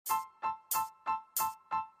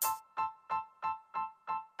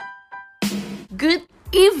Good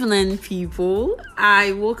evening, people.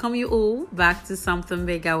 I welcome you all back to Something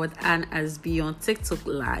Bigger with Ann Asby on TikTok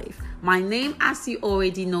Live. My name, as you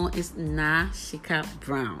already know, is Nashika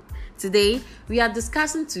Brown. Today, we are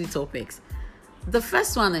discussing two topics. The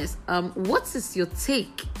first one is, what is your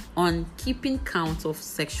take on keeping count of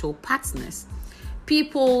sexual partners?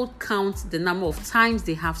 People count the number of times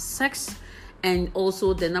they have sex and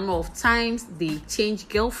also the number of times they change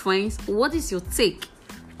girlfriends. What is your take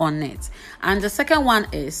on it? And the second one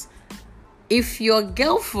is, if your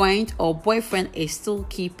girlfriend or boyfriend is still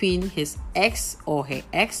keeping his ex or her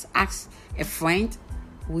ex as a friend,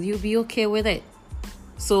 will you be okay with it?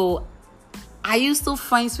 So, are you still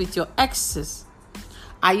friends with your exes?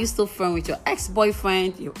 Are you still friends with your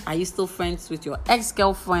ex-boyfriend? Are you still friends with your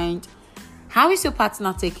ex-girlfriend? How is your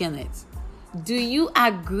partner taking it? Do you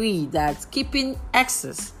agree that keeping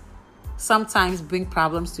exes sometimes bring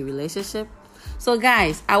problems to relationship? So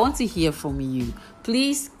guys, I want to hear from you.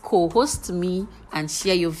 Please co-host me and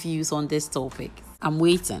share your views on this topic. I'm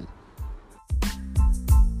waiting.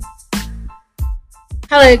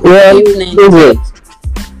 Hello, good evening.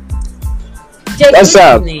 Jake, What's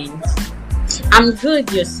up? Evening. I'm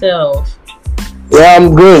good, yourself? Yeah,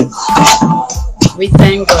 I'm good. We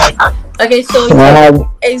thank God. Okay, so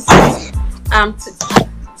it's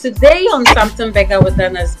today on Something Bigger with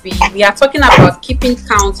NSB, we are talking about keeping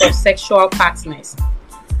count of sexual partners.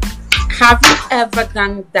 Have you ever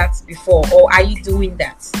done that before, or are you doing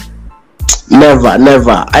that?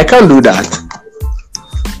 Never. I can't do that.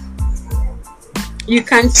 You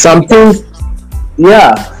can't. Something,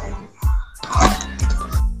 yeah.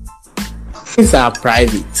 Things are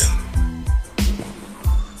private.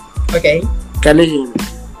 Okay. Can you hear me?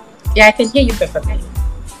 Yeah, I can hear you perfectly.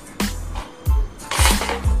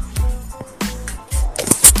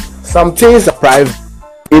 Some things are private.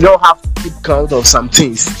 You don't have to keep count of some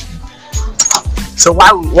things. So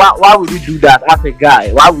why would you do that as a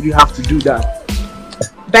guy? Why would you have to do that?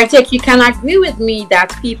 But Jake, you can agree with me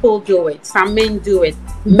that people do it. Some men do it.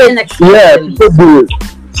 Men Yeah, people do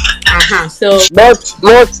it. So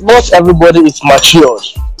not everybody is matured.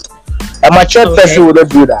 A matured person wouldn't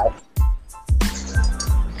do that.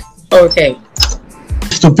 Okay.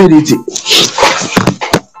 Stupidity.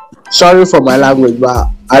 Sorry for my language, but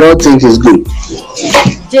I don't think it's good.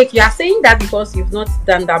 Jake, you are saying that because you've not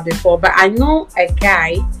done that before, but I know a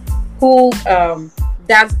guy who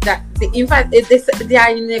does that. In fact, they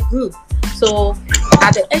are in a group. So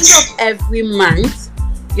at the end of every month,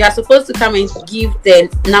 you are supposed to come and give the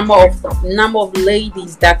number of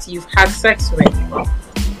ladies that you've had sex with.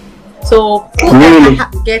 So whoever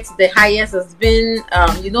gets the highest has been,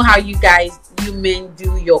 you know how you men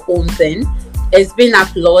do your own thing. It's been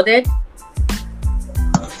applauded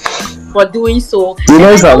for doing so. You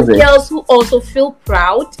know something? Girls who also feel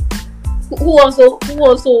proud, who also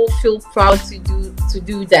feel proud to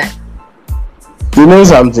do that. You know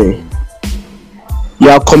something? You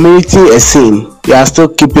are committing a sin. You are still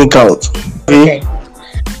keeping count. Okay.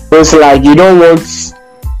 It's like you don't want.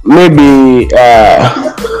 Maybe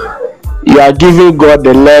you are giving God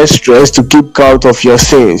the less stress to keep count of your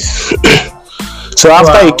sins. So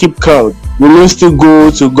after you keep count, you need to go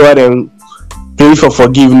to God and pray for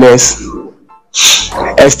forgiveness,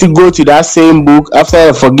 and still go to that same book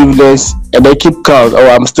after forgiveness and then keep count. Oh,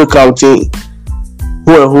 I'm still counting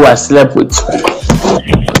who I slept with.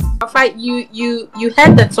 You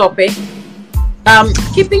had the topic.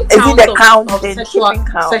 Keeping count of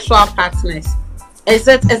sexual partners. Is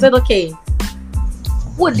it okay?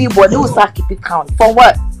 Would you start keeping count for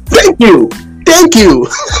what? Thank you.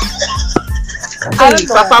 Hey,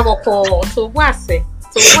 Papa Boko. So what's it?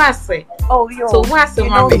 Oh, yo. So what's it,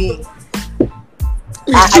 mommy?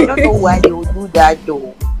 I don't know why they would do that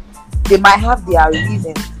though. They might have their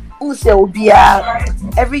reasons. Who say will be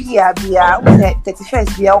every year be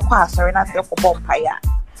 31st be a sorry not for bonfire.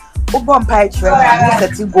 Bonfire train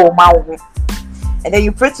set go ma. And then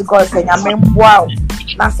you pray to God saying, wow,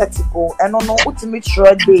 not set to go. And no ultimate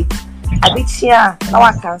sure date. I did here now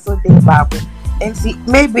I cancel the Bible. And see,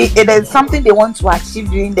 maybe it is something they want to achieve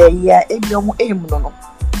during the year.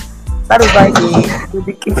 That is why they will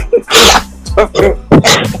be keeping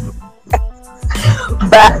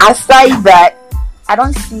But aside that, I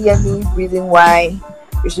don't see any reason why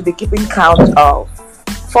we should be keeping count of.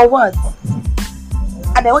 For what?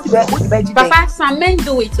 And then what do Papa, some men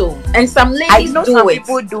do it too, and some ladies I know do some it.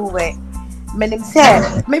 people do it. Meaning say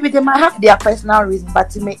maybe they might have their personal reason, but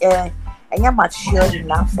to me, and you're mature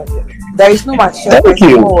enough for you. There is no mature person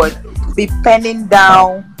who would be penning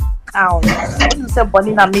down count. You say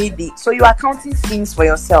Bonina maybe, so you are counting things for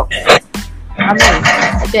yourself. I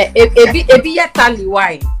mean, Ebi ya tally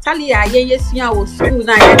why? Tally ya ye suya wo school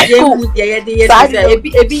na ye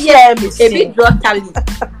ebi draw tally.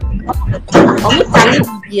 Omu tally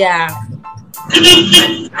yeah.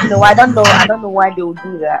 No, I don't know why they would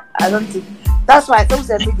do that. I don't think. That's why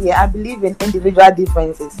social media. I believe in individual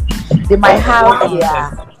differences. They might have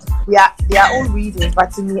their own reasons,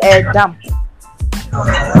 but to me, dumb.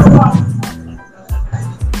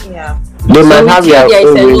 Yeah. They might have their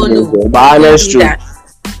own reasons, but honestly,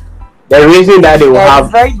 the reason that they will have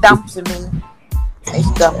it's very dumb to me.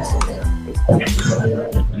 It's dumb to me.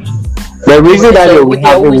 The reason that they will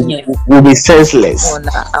have will be senseless. Oh,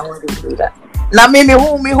 nah, I want to do that. Now, me yeah,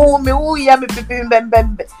 me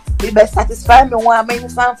be satisfy me one, me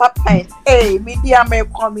fan for pain. Hey, media may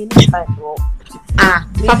come in time, bro.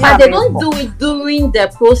 Papa, they don't do it during the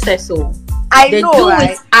process, so they know, do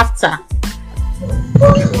right? it after.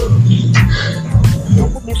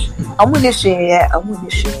 I'm gonna share.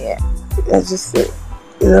 Let's just say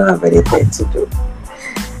you don't have anything to do.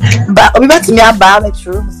 But we met me at biology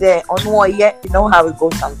room there on one yet, you know how it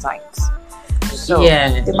goes sometimes. So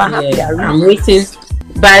yeah, they might have their I'm waiting.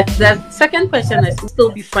 But the second question is still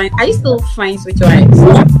be friends. Are you still friends with your ex?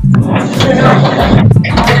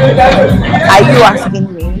 Are you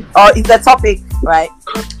asking me? Or is the topic right?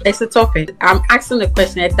 It's a topic. I'm asking a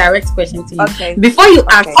question, a direct question to you. Okay. Before you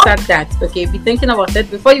answer that, okay, be thinking about it.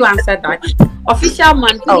 Before you answer that, official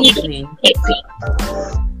man, good evening.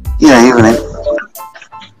 Yeah, evening.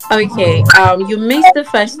 Okay. You missed the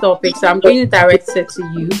first topic, so I'm going to direct it to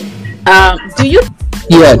you. Do you?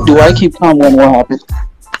 Yeah. Do I keep calm when what happened?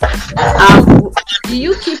 Do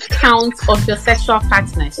you keep count of your sexual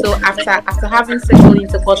partner? So after having sexual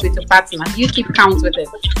intercourse with your partner, do you keep count with it?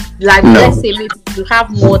 Like No. Let's say maybe you have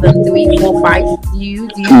more than 3, 4, 5. Do you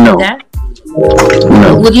No. do that?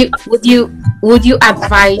 No. Would you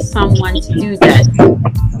advise someone to do that? No.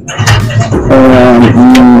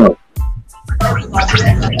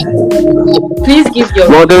 Please give your.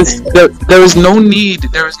 Well, there is no need.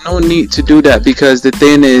 There is no need to do that because the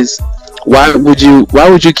thing is, why would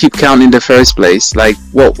you keep count in the first place? Like,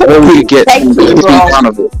 what would you get Thank you, to be bro. count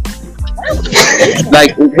of it?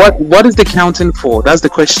 Like, what is the counting for? That's the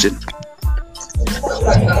question.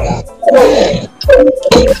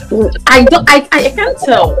 I can't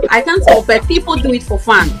tell. But people do it for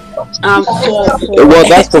fun. Well,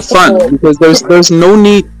 that's for fun because there's no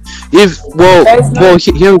need. Here's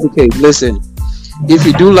the case. Listen, if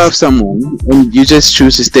you do love someone and you just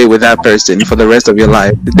choose to stay with that person for the rest of your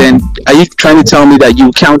life, then are you trying to tell me that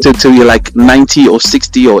you counted till you're like 90 or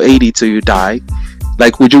 60 or 80 till you die?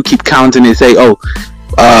 Like, would you keep counting and say,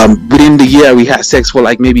 within the year we had sex for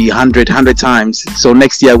like maybe 100 times, so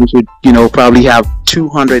next year we should, probably have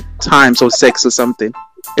 200 times of sex or something?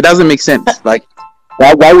 It doesn't make sense. Like,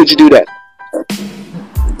 why would you do that?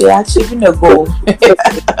 They're achieving a goal.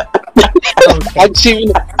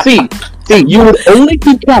 See, you would only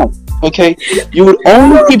keep count. Okay, you would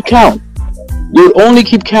only keep count. You would only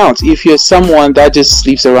keep count if you're someone that just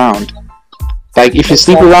sleeps around. Like, if you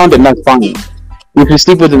sleep around, then that's fine. If you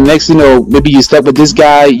sleep with the next, maybe you slept with this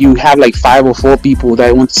guy, you have like 5 or 4 people that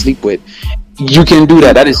you want to sleep with. You can do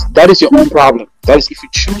that. That is your own problem. That is if you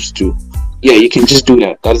choose to. Yeah, you can just do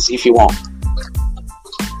that. That is if you want.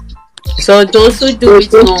 So those who do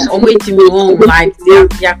it like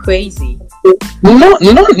they're crazy. Not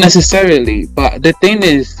necessarily, but the thing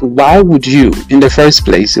is, why would you, in the first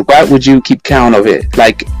place, why would you keep count of it?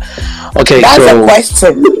 Like, okay, that's so the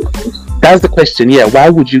question. That's the question. Yeah, why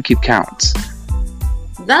would you keep count?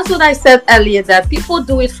 That's what I said earlier. That people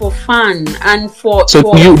do it for fun and for. So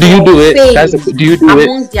do you do it? Do you do it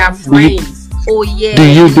among their friends? Oh yeah. Do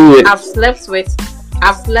you do it? I've slept with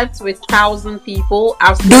 1,000 people.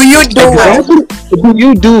 Do you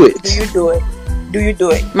do it? Do you do it? Do you do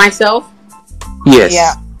it? Myself? Yes.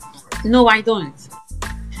 Yeah. No, I don't.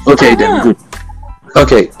 Okay, then good.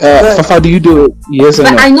 Okay, Fafa, do you do it? Yes or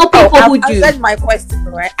but no? I know people who do. I said my question,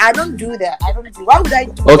 right? I don't do that. Why would I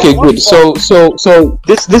do okay, that? good. So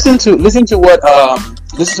listen to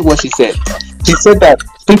what she said. She said that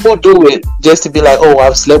people do it just to be like, oh,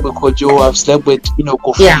 I've slept with Kojo, I've slept with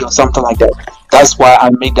Kofi or something like that. That's why I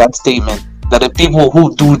made that statement. That the people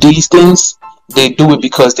who do these things, they do it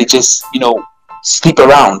because they just sleep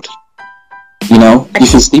around.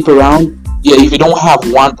 If you sleep around, if you don't have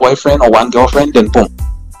one boyfriend or one girlfriend, then boom,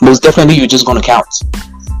 most definitely you're just gonna count.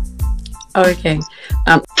 Okay.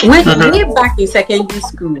 When we're back in secondary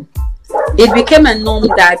school, it became a norm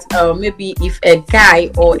that maybe if a guy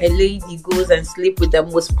or a lady goes and sleep with the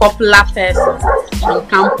most popular person on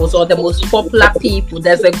campus or the most popular people,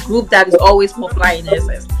 there's a group that is always popular in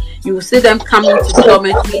SS. You will see them coming to the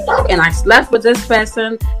dormitory, and I slept with this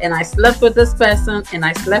person, and I slept with this person, and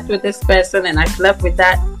I slept with this person, and I slept with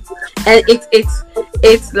that, and it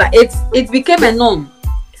became a norm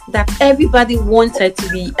that everybody wanted to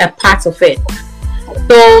be a part of it.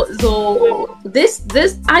 So this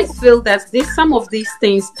I feel that some of these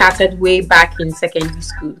things started way back in secondary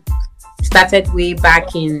school. Started way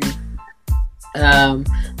back in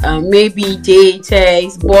maybe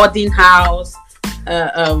JHS, boarding house,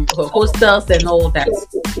 hostels, and all that.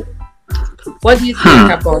 What do you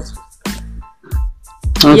think about?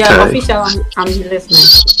 Okay. Yeah, official. I'm listening.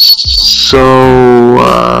 So,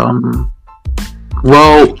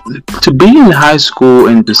 well, to be in high school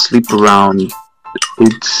and to sleep around,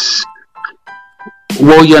 it's,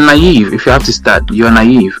 well, you're naive. If you have to start, you're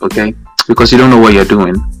naive, okay? Because you don't know what you're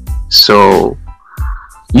doing. So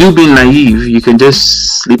you being naive, you can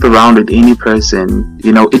just sleep around with any person.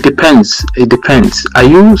 You know, it depends. Are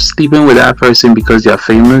you sleeping with that person because you're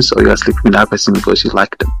famous, or you're sleeping with that person because you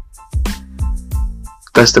like them?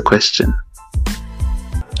 That's the question.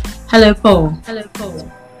 Hello, Paul.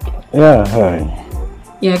 Yeah, hi.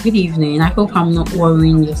 Yeah, good evening. I hope I'm not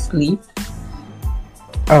worrying your sleep.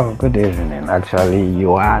 Oh, good evening. Actually,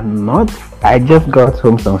 you are not. I just got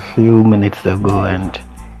home some few minutes ago, and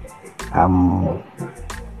I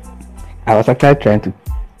was actually trying to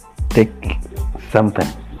take something.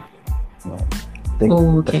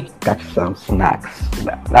 Okay. Catch some snacks.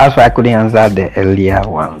 That's why I couldn't answer the earlier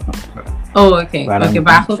one. Oh, okay. But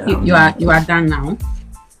I hope you are done now.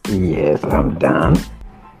 Yes, I'm done.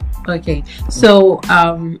 Okay. So,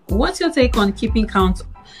 what's your take on keeping count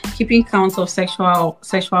of sexual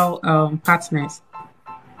partners?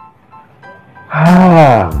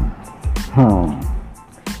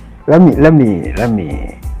 Let me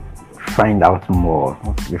find out more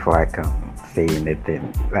before I can say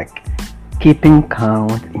anything. Like, keeping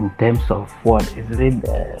count in terms of what? Is it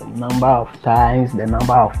the number of times, the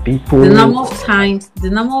number of people? The number of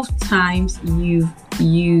times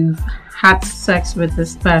you've had sex with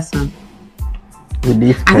this person. With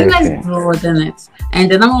this person. I think let's broaden it.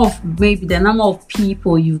 And the number of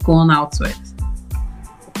people you've gone out with.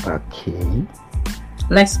 Okay.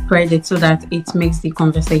 Let's spread it so that it makes the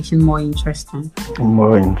conversation more interesting.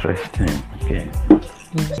 Okay.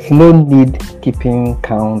 There's no need keeping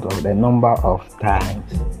count of the number of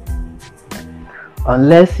times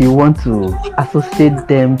unless you want to associate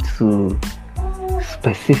them to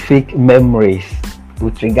specific memories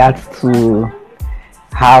with regards to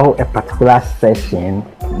how a particular session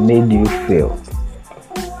made you feel.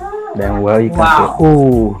 Then, well, you can say,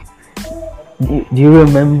 oh, do you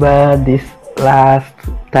remember this last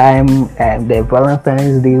time, the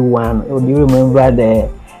Valentine's Day one, or do you remember the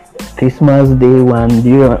Christmas Day one?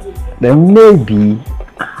 Then maybe,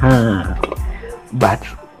 but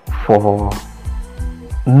for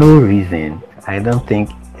no reason, I don't think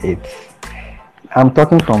I'm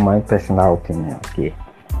talking from my personal opinion, okay?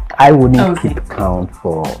 I wouldn't keep count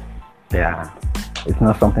for, it's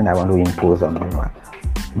not something I want to impose on anyone.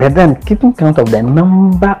 But then keeping count of the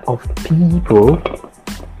number of people,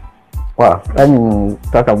 well, let me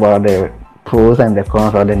talk about the pros and the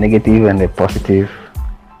cons, or the negative and the positive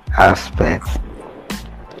aspects.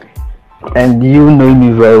 And you know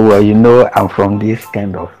me very well, you know I'm from this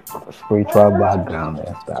kind of spiritual background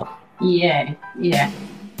and stuff. Yeah.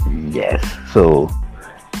 Yes, so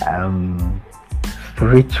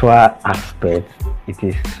spiritual aspect, it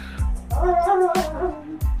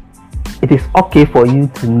is okay for you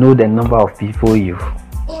to know the number of people you've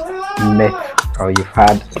met or you've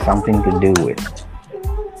had something to do with,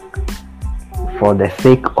 for the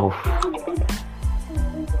sake of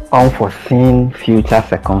unforeseen future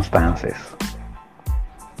circumstances.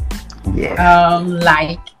 Yes.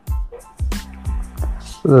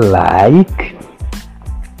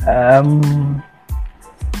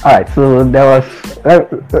 Alright, so there was,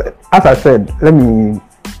 as I said, let me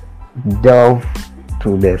delve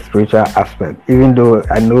to the spiritual aspect, even though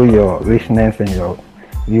I know your listeners and your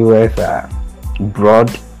viewers are broad.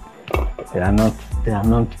 They are not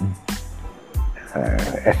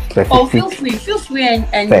specific. Oh, feel free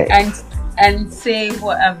and say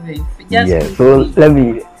whatever. Just so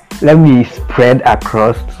let me spread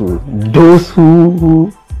across to those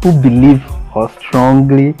who believe or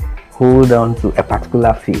strongly hold on to a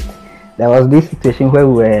particular faith. There was this situation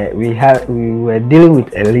where we were dealing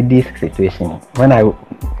with a lady's situation. When I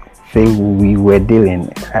say we were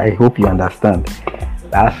dealing, I hope you understand.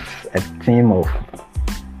 That's a team of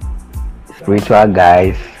spiritual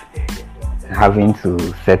guys having to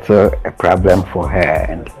settle a problem for her,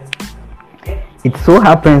 and it so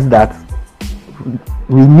happens that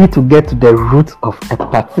we need to get to the root of a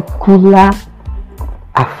particular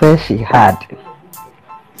affair she had.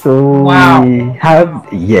 So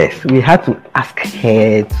we had to ask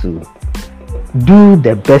her to do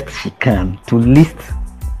the best she can to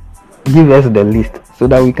give us the list so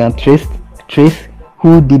that we can trace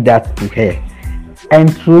who did that to her.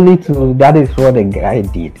 And truly, that is what the guy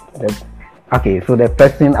did. Okay, so the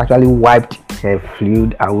person actually wiped her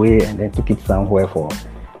fluid away and then took it somewhere for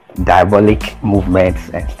diabolic movements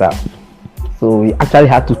and stuff. So we actually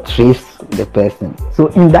had to trace the person. So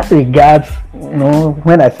in that regard,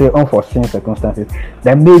 when I say unforeseen circumstances,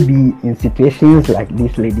 there may be in situations like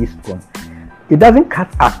this lady's one. It doesn't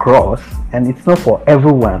cut across, and it's not for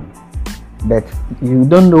everyone. But you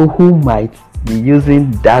don't know who might be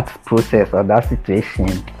using that process or that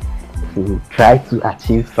situation to try to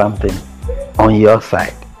achieve something on your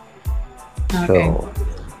side. Okay. So,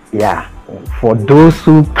 yeah, for those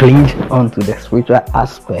who cling onto the spiritual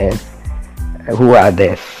aspects, who are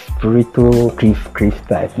the spiritual cliff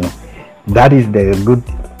type, that is the good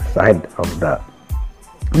side of that.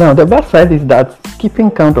 Now, the bad side is that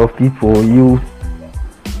keeping count of people, you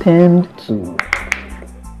tend to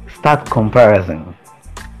start comparison,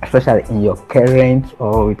 especially in your current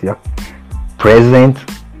or with your present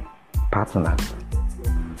partner,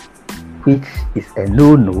 which is a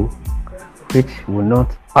no-no, which will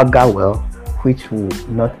not augur well, which will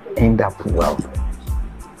not end up well.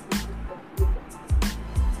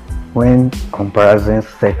 When comparisons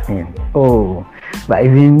set in, but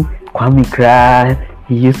even Kwame Kra,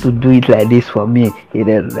 he used to do it like this for me. He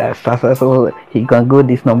can go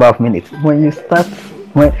this number of minutes. So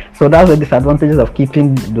that's the disadvantages of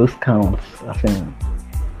keeping those counts. I think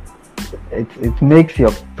it makes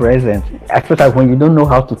your present, especially when you don't know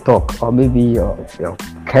how to talk, or maybe your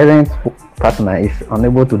current partner is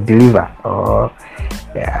unable to deliver or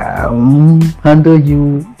handle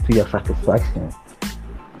you to your satisfaction.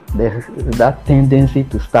 There's that tendency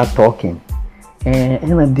to start talking.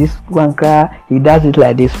 And this one cry, he does it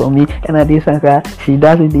like this for me, and this one cry, she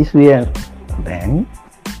does it this way, and then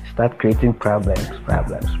start creating problems.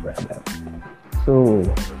 So,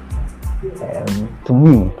 to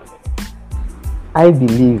me, I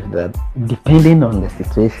believe that depending on the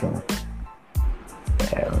situation,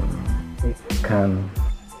 it can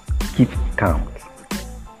keep count.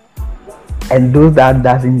 And those that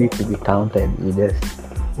doesn't need to be counted, you just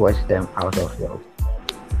watch them out of your.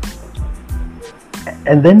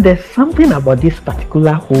 And then there's something about this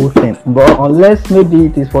particular whole thing, but unless maybe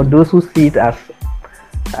it is for those who see it as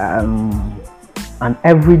an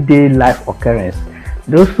everyday life occurrence,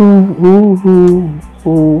 those who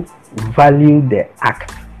value the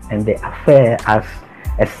act and the affair as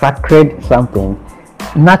a sacred something,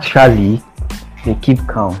 naturally they keep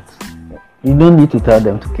count. You don't need to tell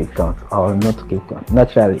them to keep count or not to keep count,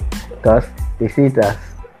 naturally, because they see it as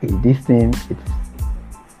this thing, it's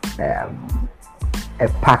a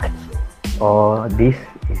pact, or this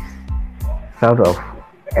is sort of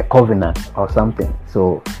a covenant or something.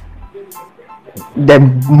 So the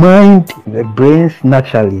mind, the brains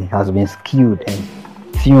naturally has been skewed and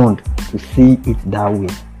tuned to see it that way.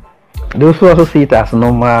 Those who also see it as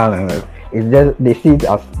normal, it's just they see it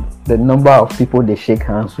as the number of people they shake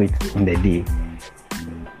hands with in the day.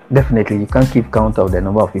 Definitely, you can't keep count of the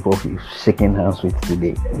number of people you're shaking hands with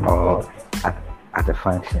today or at a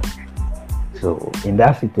function. So in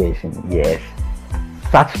that situation, yes,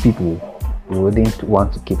 such people wouldn't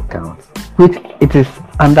want to keep count, which it is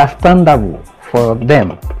understandable for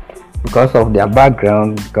them because of their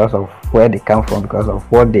background, because of where they come from, because of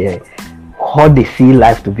how they see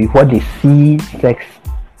life to be, what they see sex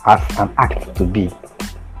as an act to be.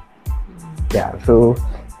 Yeah, so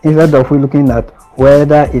instead of we looking at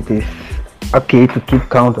whether it is okay to keep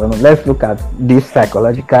count or not, let's look at these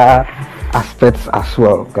psychological aspects as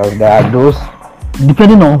well, because there are those,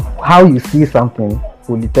 depending on how you see something,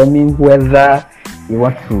 will determine whether you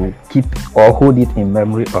want to keep or hold it in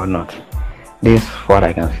memory or not. This is what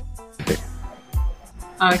I can say.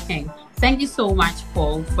 Okay, thank you so much,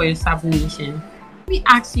 Paul, for your submission. Let me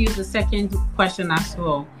ask you the second question as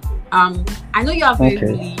well. I know you are very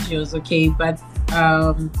religious, okay, but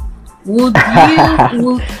will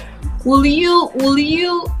you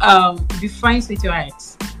be friends with your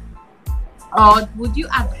ex? Or would you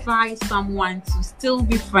advise someone to still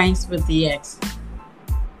be friends with the ex?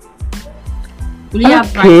 Will you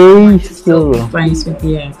advise someone to still be friends with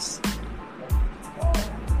the ex?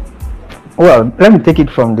 Well, let me take it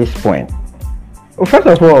from this point. First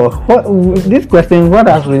of all, this question, what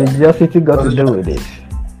has religiosity got to do with it?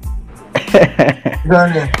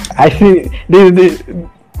 I see this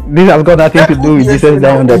has got nothing to do with Jesus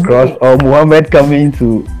dying on the cross or Muhammad coming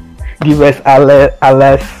to give us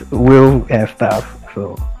Allah's will and stuff.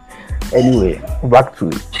 So anyway, back to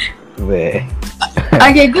the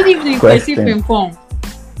Okay, good evening, Kwesi Frimpong.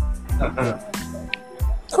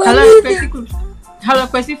 Hello,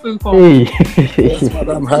 Kwesi Frimpong. Hey. Yes,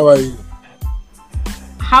 madam, how are you?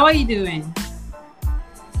 How are you doing?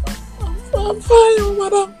 I'm fine,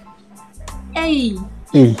 madam. Hey.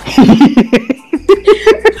 Hey.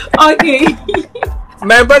 Okay.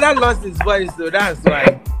 My brother lost his voice, so that's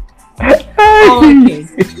why. Oh,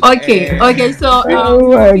 okay. So,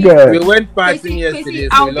 Oh my God. We went partying yesterday, Casey,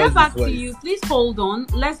 so I'll he get lost back his to voice. you. Please hold on.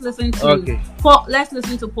 Let's listen to Okay. Paul. Let's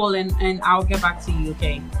listen to Paul, and I'll get back to you.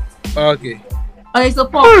 Okay. Okay. Okay. So,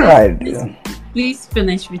 Paul, All right. please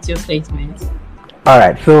finish with your statement. All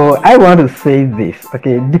right. So I want to say this.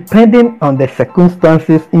 Okay, depending on the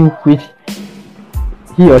circumstances in which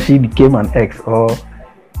he or she became an ex, or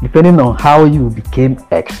depending on how you became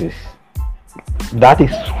exes, that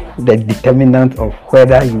is the determinant of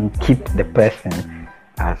whether you keep the person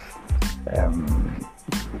as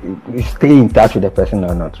you stay in touch with the person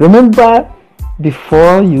or not. Remember,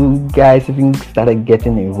 before you guys even started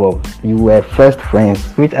getting involved, you were first friends,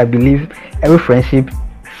 which I believe every friendship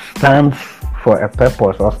stands for a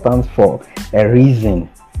purpose or stands for a reason.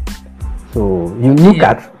 So you look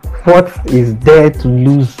at what is there to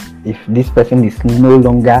lose if this person is no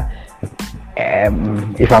longer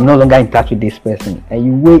if I'm no longer in touch with this person, and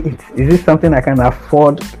you wait, is this something I can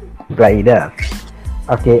afford like that?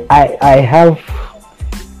 Okay,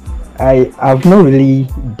 I've not really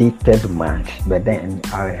dated much, but then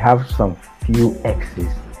I have some few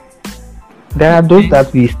exes. There are those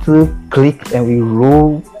that we still click and we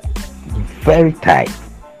roll very tight,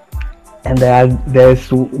 and there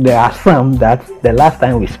are some that the last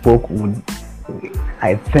time we spoke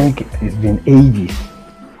I think it's been ages.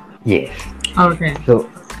 Yes. Okay. So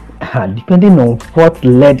depending on what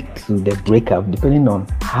led to the breakup, depending on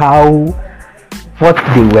what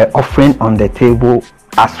they were offering on the table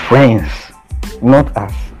as friends, not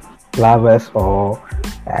as lovers or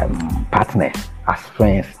partners, as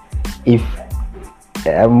friends, if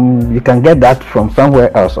you can get that from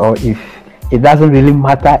somewhere else, or if it doesn't really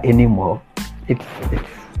matter anymore, it's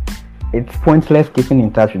pointless keeping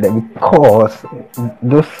in touch with them, because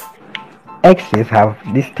those exes have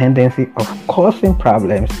this tendency of causing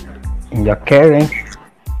problems in your current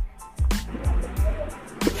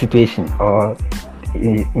situation or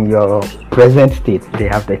in your present state. They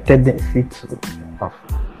have the tendency of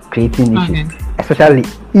creating issues, especially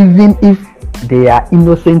even if they are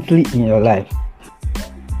innocently in your life.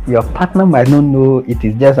 Your partner might not know it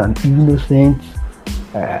is just an innocent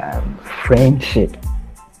friendship,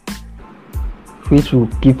 which will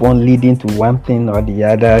keep on leading to one thing or the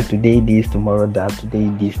other. Today this, tomorrow that, today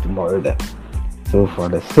this, tomorrow that. So for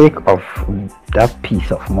the sake of that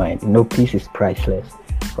peace of mind, peace is priceless.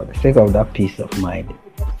 For the sake of that peace of mind,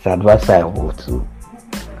 it's advisable to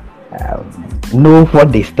know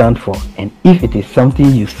what they stand for, and if it is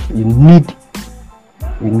something you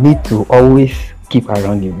need to always keep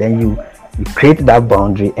around you, then you create that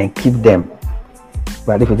boundary and keep them.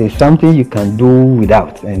 But if it is something you can do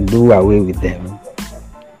without and do away with them,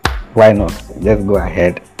 why not? Just go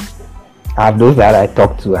ahead. I have those that I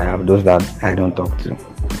talk to, I have those that I don't talk to.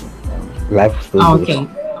 Life still goes on.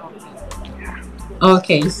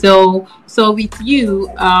 Okay, so with you,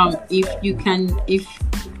 if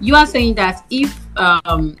you are saying that if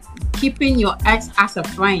keeping your ex as a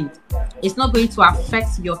friend is not going to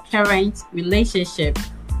affect your current relationship,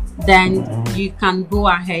 then you can go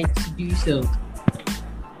ahead to do so.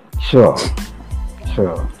 Sure.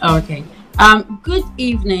 Okay. Good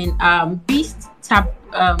evening, Beast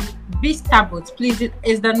Tabot. Please,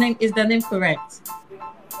 is the name correct?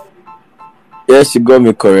 Yes, you got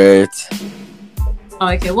me correct.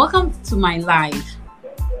 Okay, welcome to my live.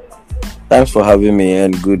 Thanks for having me,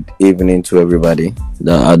 and good evening to everybody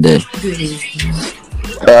that are there. Good evening.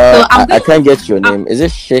 I can't get your name. Is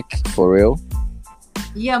it Sheikh for real?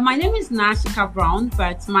 Yeah, my name is Nashika Brown,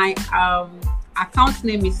 but my account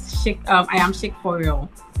name is Sheikh. I am Sheikh for real.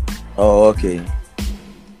 Oh, okay.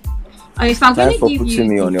 Okay, so I'm Thanks for give putting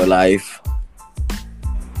me on your live.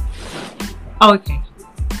 Okay.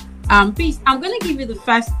 Beast, I'm gonna give you the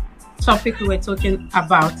first topic we were talking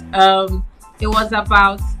about. It was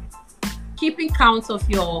about keeping count of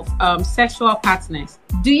your sexual partners.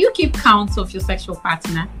 Do you keep count of your sexual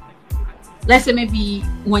partner? Let's say maybe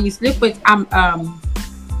when you sleep with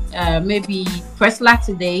maybe Presla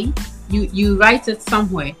today, you write it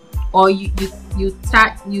somewhere, or you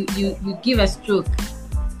give a stroke.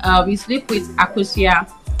 You sleep with Akosia,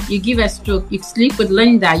 you give a stroke. You sleep with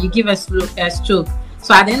Linda, you give a stroke.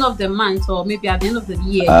 So at the end of the month, or maybe at the end of the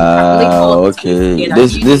year, you calculate all the things Okay. together.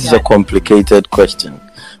 This Do you this do is a that? complicated question,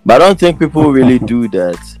 but I don't think people really do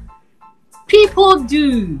that. People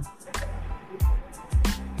do.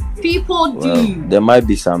 People Well, do. there might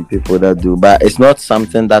be some people that do, but it's not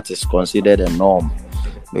something that is considered a norm,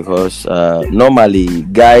 because normally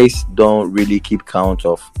guys don't really keep count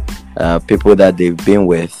of people that they've been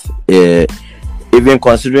with, even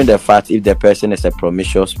considering the fact if the person is a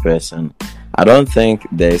promiscuous person. I don't think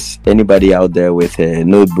there's anybody out there with a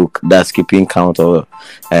notebook that's keeping count or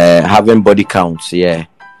having body counts. Yeah,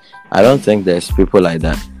 I don't think there's people like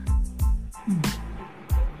that.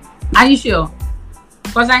 Are you sure?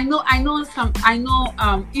 Because I know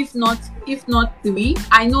if not three,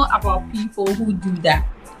 I know about people who do that.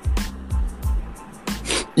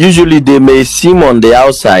 Usually they may seem on the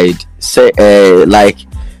outside like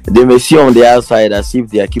they may see on the outside as if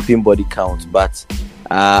they are keeping body count, but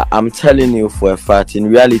I'm telling you for a fact, in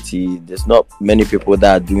reality there's not many people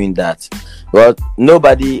that are doing that. Well,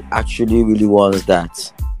 nobody actually really wants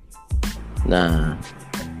that. Nah.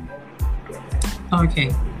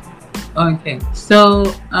 Okay. So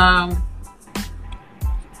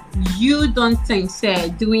you don't think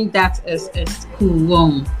doing that is cool,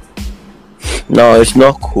 wrong? No, it's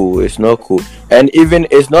not cool. It's not cool, and even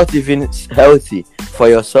it's not even healthy for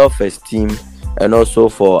your self-esteem and also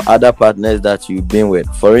for other partners that you've been with.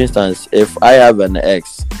 For instance, if I have an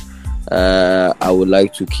ex, I would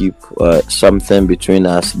like to keep something between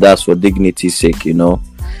us. That's for dignity's sake, you know.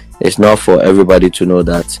 It's not for everybody to know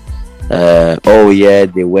that. Oh yeah,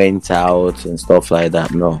 they went out and stuff like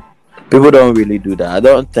that. No, people don't really do that. I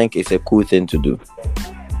don't think it's a cool thing to do.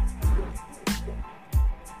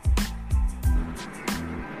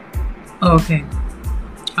 Okay.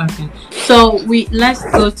 So let's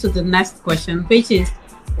go to the next question, which is,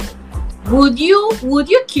 would you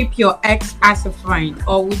keep your ex as a friend,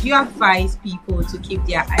 or would you advise people to keep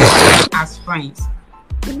their ex as friends?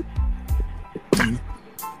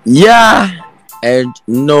 Yeah and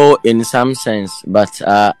no in some sense, but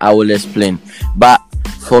I will explain. But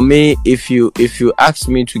for me, if you ask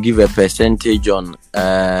me to give a percentage on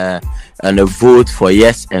and a vote for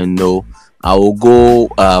yes and no, I will go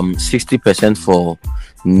 60% for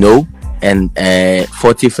no and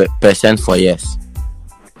 40% for yes.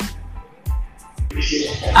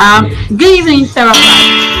 Good evening, Sarah.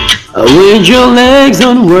 When your legs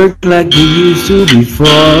don't work like they used to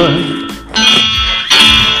before,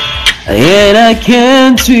 and I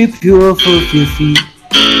can't sweep you off of your feet.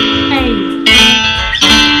 Hey.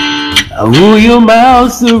 I rule your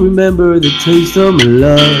mouth to remember the taste of my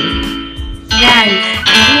love. Guys,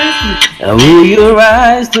 I rule your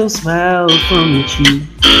eyes to smile from your cheek.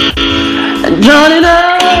 And John and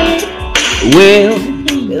I will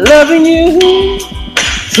be loving you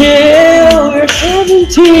till we're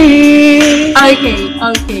 17.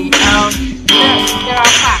 Okay. There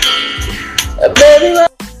are facts. Baby,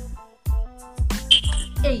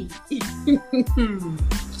 Hey.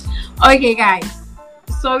 Okay, guys.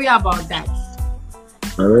 Sorry about that.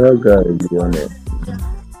 A real guy, to be honest.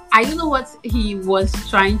 I don't know what he was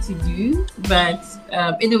trying to do, but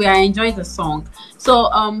anyway, I enjoyed the song.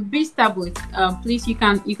 So, Beast Tablet, please, you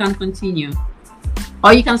can continue,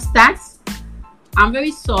 or you can start. I'm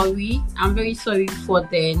very sorry for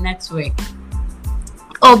the network.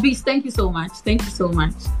 Oh, Beast, thank you so much.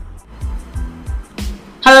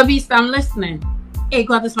 Hello, Beast, I'm listening. Hey,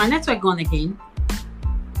 God, is my network gone again?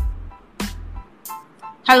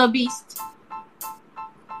 Hello, Beast.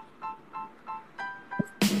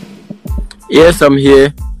 Yes, I'm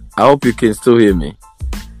here. I hope you can still hear me.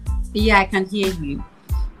 Yeah, I can hear you.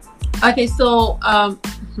 Okay, so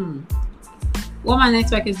what my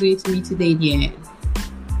network is doing to me today, dear?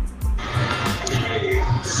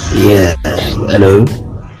 yeah, hello.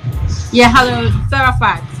 Yeah, hello,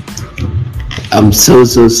 Seraphat. I'm so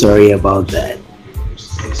sorry about that.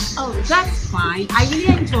 Oh, that's fine. I really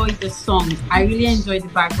enjoyed the song. I really enjoyed the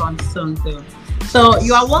background song though. So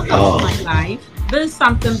you are welcome to my live. This is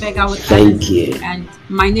Something Bigger with Thank Alice, you. and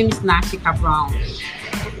my name is Nashika Brown.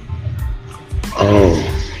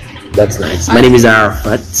 Oh, that's nice. My name is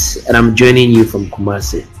Arafat, and I'm joining you from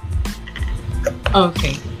Kumasi.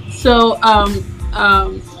 Okay. So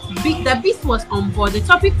the Beast was on board. The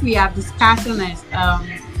topic we are discussing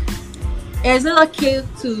is it okay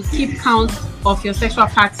to keep count of your sexual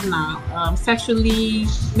partner, sexually,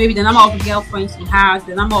 maybe the number of girlfriends you had,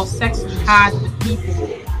 the number of sex you had with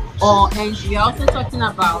people, and we are also talking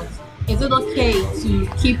about, is it okay to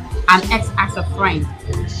keep an ex as a friend.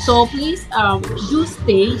 So please do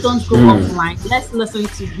stay, don't go offline. Let's listen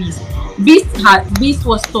to Beast. Beast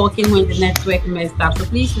was talking when the network messed up. So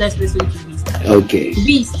please let's listen to Beast. Okay.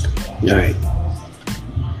 Beast. All right.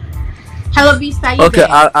 Hello, Beast. Are you Okay,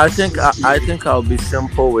 there? I think I'll be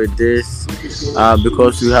simple with this,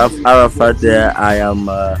 because we have Arafat there. I'm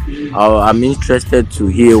interested to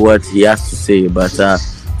hear what he has to say. But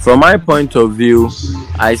from my point of view,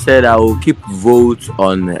 I said I will keep vote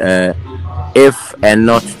on if and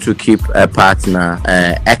not to keep a partner,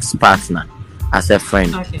 ex-partner, as a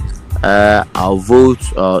friend. Okay. I'll vote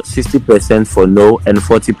 60% for no and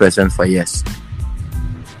 40% for yes.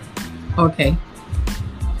 Okay.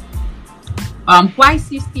 Why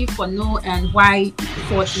 60 for no and why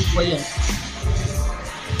 40 for yes?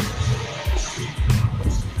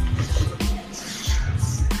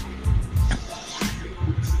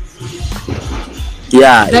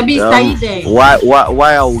 Yeah. The Beast, are you there? Why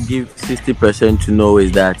I will give 60% to no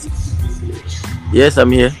is that. Yes,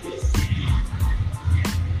 I'm here.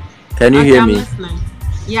 Can you Okay, hear I'm me? listening.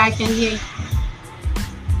 Yeah, I can hear you.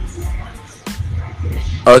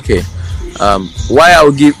 Okay. Why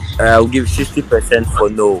I'll give 60% for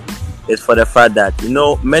no is for the fact that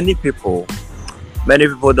many people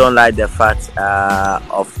don't like the fact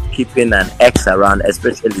of keeping an ex around,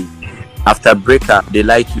 especially after breakup. They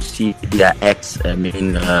like to see their ex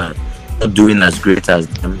not doing as great as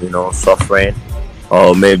them, suffering,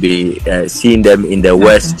 or maybe seeing them in the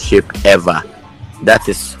worst shape ever. That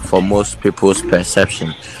is for most people's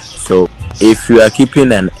perception. So if you are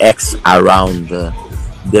keeping an ex around,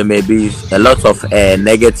 there may be a lot of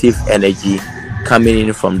negative energy coming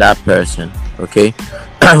in from that person. Okay.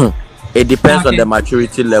 It depends on the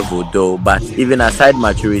maturity level though, but even aside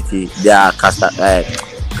maturity, there are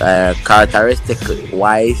characteristic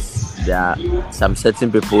wise, there are some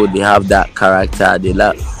certain people, they have that character. They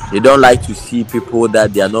don't like to see people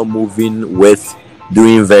that they are not moving with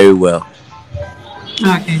doing very well.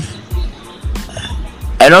 Okay.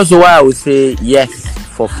 And also why I would say yes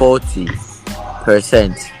for 40%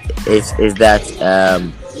 is that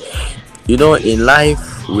in life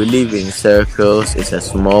we live in circles. It's a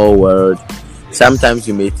small world. Sometimes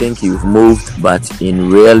you may think you've moved, but in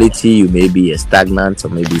reality you may be stagnant or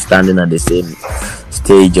maybe standing at the same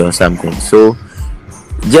stage or something. So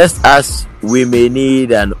just as we may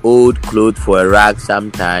need an old cloth for a rag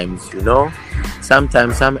sometimes,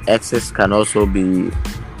 sometimes some exes can also be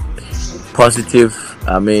positive,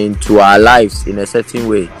 to our lives in a certain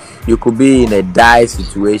way. You could be in a dire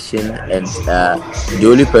situation and the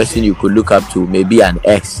only person you could look up to may be an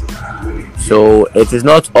ex. So it is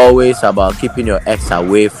not always about keeping your ex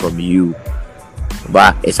away from you,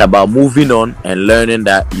 but it's about moving on and learning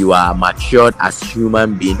that you are matured as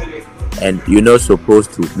human being and you're not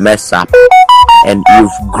supposed to mess up, and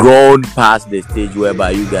you've grown past the stage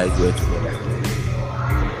whereby you guys were together.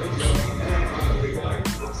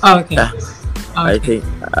 Okay. I think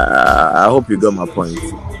I hope you got my point.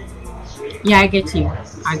 Yeah, I get you.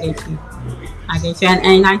 And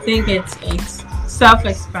I think it's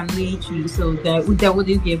self-explanatory, so there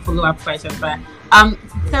wouldn't be a follow-up question. But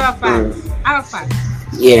Arafat.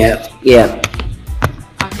 Yeah. Okay,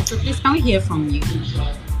 so please can we hear from you?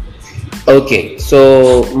 Okay,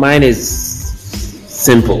 so mine is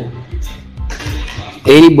simple.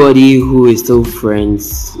 Anybody who is still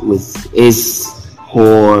friends with his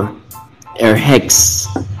or her ex,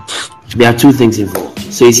 there are two things involved.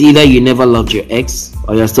 So it's either you never loved your ex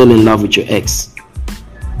or you're still in love with your ex.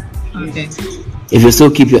 Okay. If you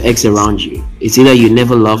still keep your ex around you, it's either you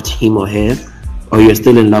never loved him or her or you're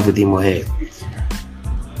still in love with him or her.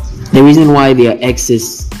 The reason why they are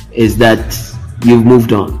exes is that you've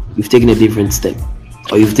moved on. You've taken a different step,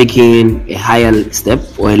 or you've taken a higher step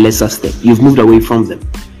or a lesser step. You've moved away from them.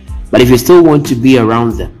 But if you still want to be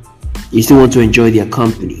around them, you still want to enjoy their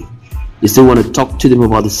company, you still want to talk to them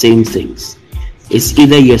about the same things, it's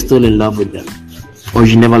either you're still in love with them or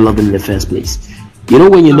you never loved them in the first place.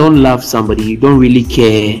 When you don't love somebody, you don't really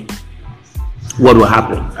care what will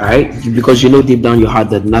happen, all right? Because deep down your heart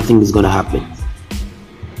that nothing is going to happen.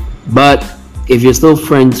 But if you're still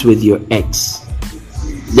friends with your ex,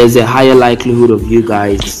 there's a higher likelihood of you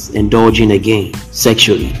guys indulging again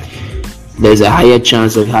sexually. There's a higher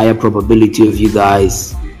chance of higher probability of you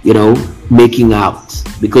guys, making out,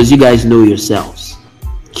 because you guys know yourselves.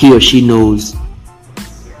 He or she knows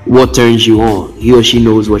what turns you on. He or she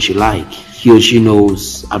knows what you like. He or she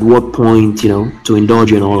knows at what point, to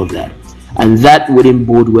indulge you in all of that. And that wouldn't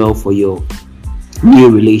bode well for your new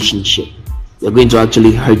relationship. You're going to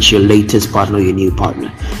actually hurt your latest partner, your new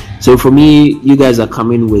partner. So for me, you guys are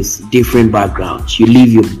coming with different backgrounds. You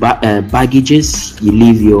leave your baggages, you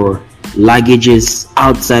leave your luggages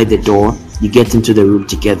outside the door, you get into the room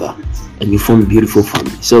together, and you form a beautiful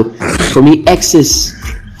family. So for me, exes,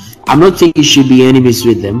 I'm not saying you should be enemies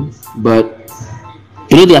with them, but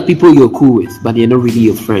you know, there are people you're cool with, but they're not really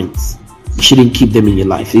your friends. You shouldn't keep them in your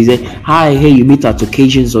life. You say, hi, hey, you meet at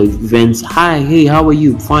occasions or events. Hi, hey, how are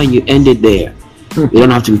you? Fine, you end it there. You don't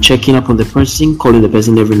have to be checking up on the person, calling the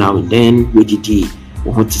person every now and then. What did you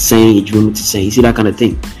want to say? You see that kind of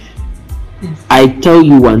thing. I tell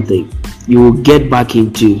you one thing, you will get back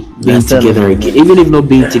into being together again. Even if not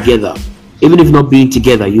being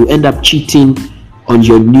together, you end up cheating on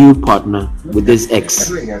your new partner with this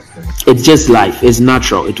ex. It's just life. It's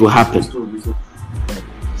natural. It will happen.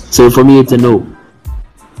 So for me, it's a no.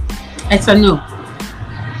 It's a no.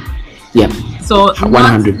 Yeah. So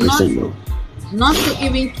 100% no. Not to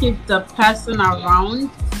even keep the person around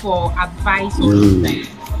for advice or anything.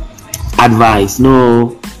 Advice?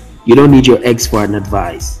 No. You don't need your ex for an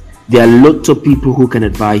advice. There are lots of people who can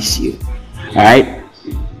advise you. All right.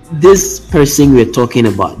 This person we're talking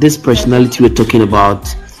about, this personality we're talking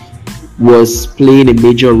about, was playing a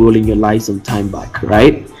major role in your life some time back,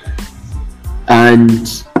 right?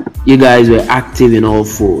 And you guys were active in all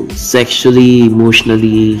folds, sexually,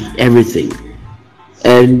 emotionally, everything.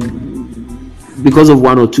 And because of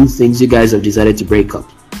one or two things, you guys have decided to break up.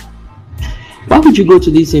 Why would you go to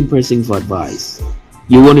this same person for advice?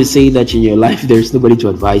 You want to say that in your life there's nobody to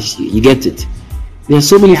advise you. You get it? There are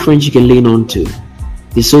so many friends you can lean on to.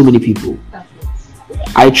 There's so many people.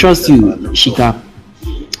 I trust you, Shika.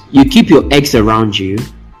 You keep your ex around you,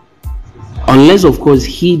 unless of course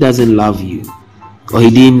he doesn't love you, or he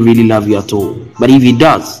didn't really love you at all. But if he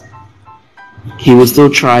does, he will still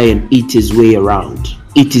try and eat his way around,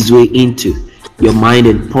 eat his way into your mind,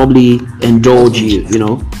 and probably indulge you,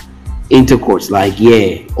 intercourse,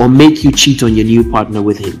 or make you cheat on your new partner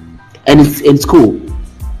with him. And it's cool.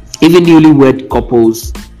 Even newlywed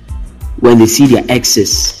couples, when they see their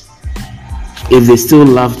exes, if they still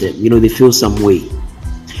love them, they feel some way.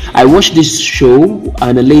 I watched this show,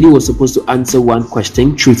 and a lady was supposed to answer one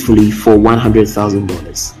question truthfully for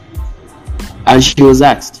 $100,000. And she was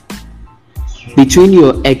asked, between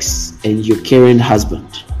your ex and your current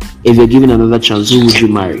husband, if you're given another chance, who would you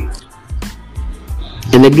marry?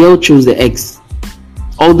 And the girl chose the ex,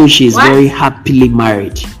 although she is very happily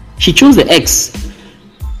married. She chose the ex.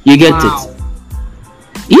 You get it?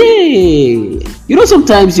 Yeah.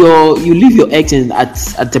 Sometimes you leave your ex, and at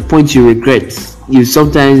the point you regret. You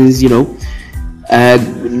sometimes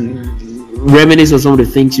reminisce on some of the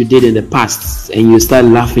things you did in the past, and you start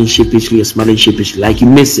laughing sheepishly or smiling sheepishly, like you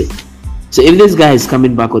miss it. So if this guy is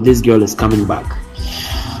coming back, or this girl is coming back,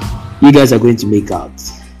 you guys are going to make out.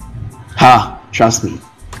 Trust me.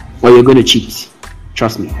 Or you're going to cheat.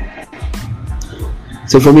 Trust me.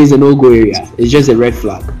 So for me, it's a no-go area. It's just a red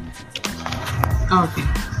flag.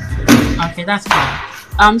 Okay, that's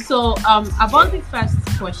fine. So about the first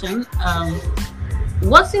question,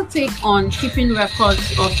 what's your take on keeping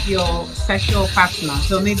records of your sexual partner?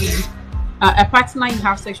 So maybe a partner you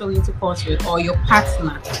have sexual intercourse with, or your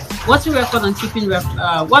partner. What's your record on keeping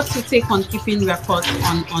what's your take on keeping records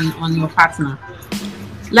on your partner?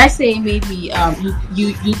 Let's say maybe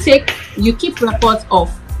you keep records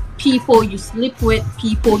of people you sleep with,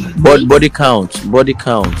 people you date. Body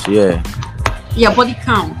count, yeah. Yeah, body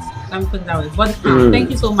count. Let me put it that way. Body count.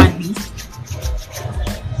 Thank you so much, B.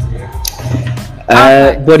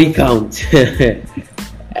 Body count.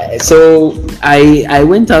 So I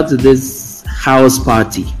went out to this house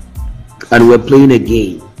party, and we're playing a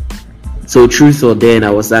game. So truth or dare, I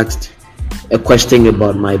was asked a question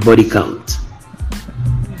about my body count.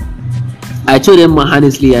 I told them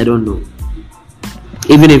honestly, I don't know.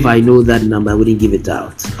 Even if I know that number, I wouldn't give it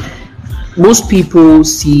out. Most people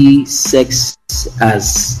see sex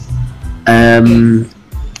as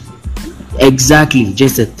exactly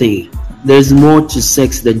just a thing. There's more to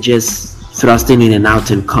sex than just thrusting in and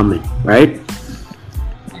out and coming, right?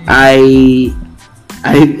 I'm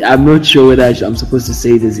not sure whether I'm supposed to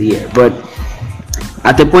say this here, but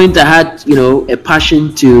at the point I had, a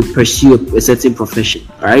passion to pursue a certain profession,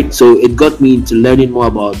 right? So it got me into learning more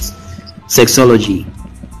about sexology,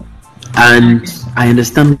 and I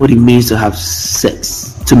understand what it means to have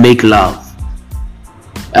sex, to make love.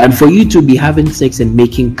 And for you to be having sex and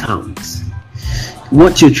making count,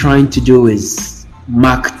 what you're trying to do is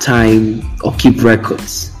mark time or keep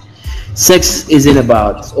records. Sex isn't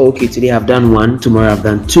about, okay, today I've done 1, tomorrow I've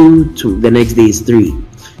done 2, the next day is 3.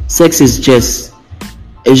 Sex is just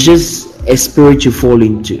a spirit you fall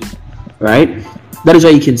into, right? That is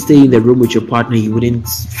why you can stay in the room with your partner. You wouldn't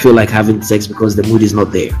feel like having sex because the mood is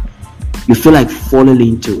not there. You feel like falling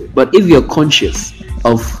into it. But if you're conscious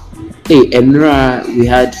of, hey, Emra, we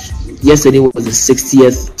had yesterday was the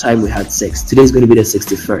 60th time we had sex. Today's going to be the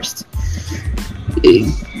 61st.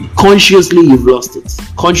 Consciously, you've lost it.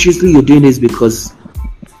 Consciously, you're doing this because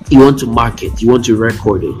you want to mark it, you want to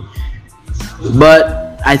record it.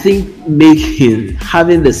 But I think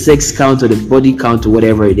having the sex count or the body count or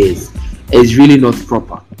whatever it is really not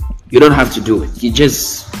proper. You don't have to do it. You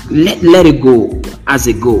just let it go as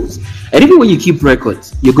it goes. And even when you keep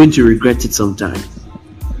records, you're going to regret it sometime,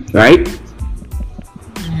 right?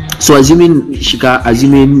 So assuming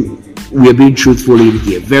we're being truthful in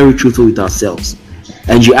here, very truthful with ourselves,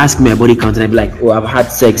 and you ask me my body count and I'd be like, oh, I've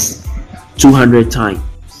had sex 200 times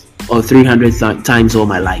or 300 times all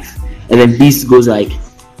my life. And then Beast goes like,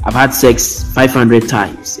 I've had sex 500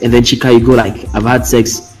 times. And then Chika, you go like, I've had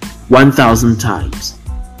sex 1,000 times.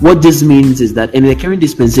 What this means is that in the current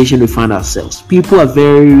dispensation we find ourselves, people are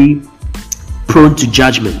very prone to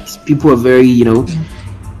judgment. People are very,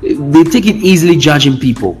 they take it easily judging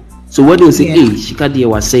people. So what they'll say, hey, Chika dear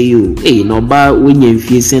was say you, hey, no ba when you're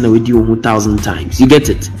facing with you 1,000 times. You get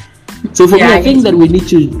it? So for me, I think that we need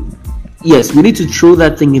to throw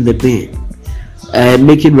that thing in the bin.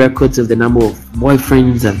 Making records of the number of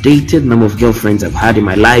boyfriends I've dated, the number of girlfriends I've had in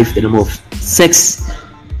my life, the number of sex.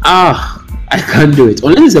 I can't do it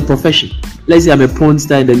unless it's a profession. Let's say I'm a porn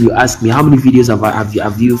star and then you ask me how many videos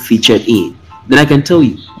have you featured in, then I can tell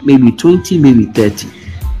you maybe 20, maybe 30.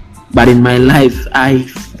 But in my life, I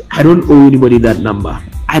don't owe anybody that number.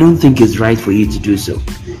 I don't think it's right for you to do so.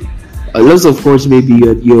 Unless of course maybe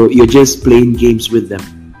you're just playing games with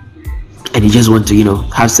them and you just want to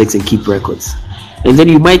have sex and keep records, and then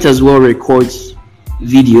you might as well record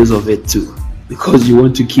videos of it too because you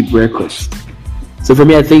want to keep records. So for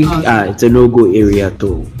me, I think it's a no-go area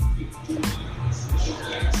too.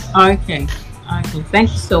 Okay.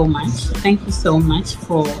 Thank you so much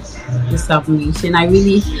for the submission.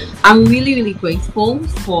 I'm really grateful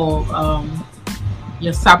for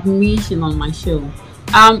your submission on my show.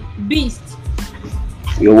 Beast,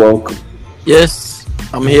 you're welcome. Yes,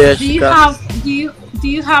 I'm here. Do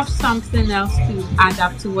you have something else to add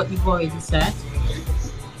up to what you've already said?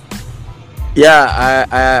 Yeah,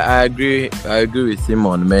 I agree. I agree with him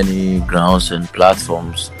on many grounds and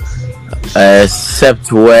platforms,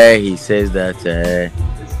 except where he says that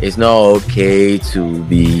it's not okay to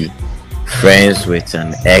be friends with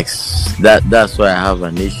an ex. That's why I have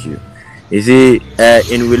an issue. You see,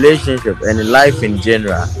 in relationship and in life in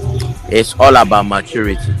general, it's all about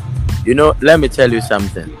maturity. Let me tell you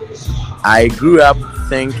something. I grew up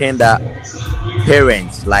thinking that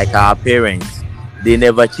parents, like our parents, they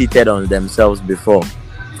never cheated on themselves before.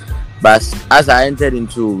 But as I entered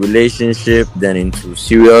into relationship, then into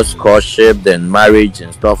serious courtship, then marriage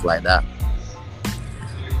and stuff like that,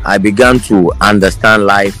 I began to understand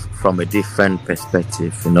life from a different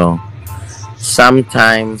perspective.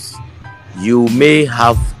 Sometimes you may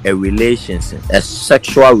have a relationship, a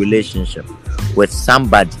sexual relationship with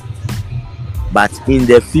somebody, but in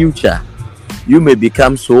the future you may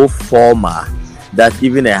become so formal that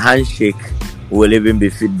even a handshake will even be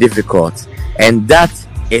difficult, and that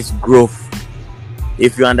is growth.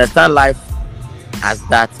 If you understand life as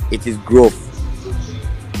that, it is growth.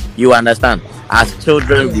 You understand? As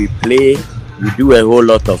children, we play, we do a whole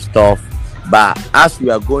lot of stuff, but as we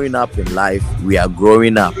are growing up in life, we are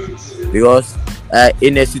growing up. Because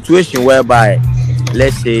in a situation whereby,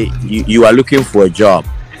 let's say you are looking for a job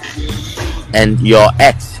and your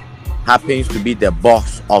ex happens to be the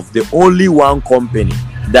boss of the only one company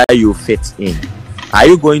that you fit in, are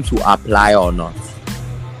you going to apply or not?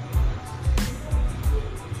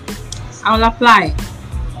 I'll apply.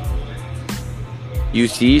 You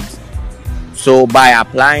see it? So by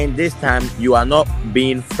applying this time, you are not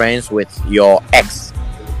being friends with your ex,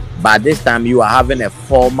 but this time you are having a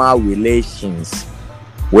formal relations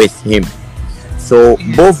with him. So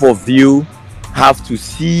both of you have to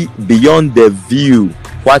see beyond the view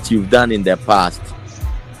what you've done in the past,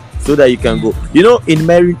 so that you can go. In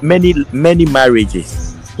many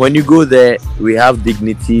marriages, when you go there, we have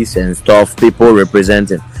dignities and stuff, people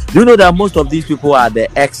representing. Do you know that most of these people are the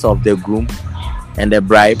ex of the groom and the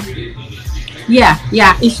bride? Yeah,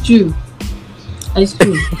 it's true.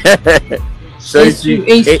 So it's true.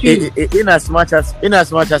 In as much as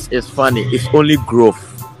it's funny, it's only growth.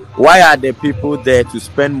 Why are the people there to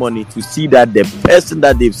spend money to see that the person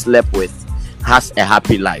that they've slept with has a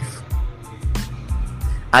happy life?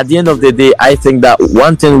 At the end of the day, I think that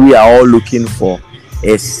one thing we are all looking for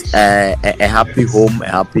is a happy home, a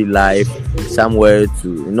happy life, somewhere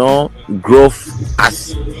to growth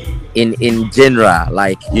as in general.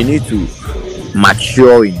 Like you need to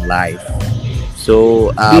mature in life.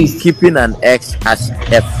 So keeping an ex as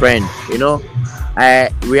a friend,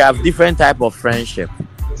 we have different type of friendship,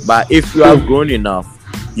 but if you have grown enough,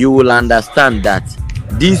 you will understand that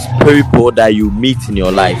these people that you meet in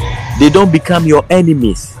your life, they don't become your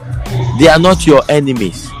enemies. They are not your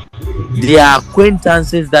enemies. They are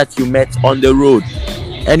acquaintances that you met on the road,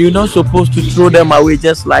 and you're not supposed to throw them away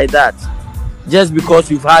just like that, just because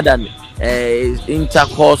you've had an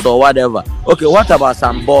intercourse or whatever. Okay, what about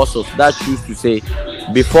some bosses that choose to say,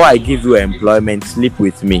 before I give you employment, sleep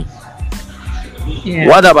with me? Yeah.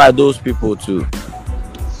 What about those people too?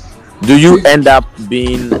 Do you end up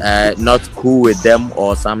being not cool with them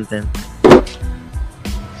or something?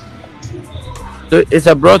 So it's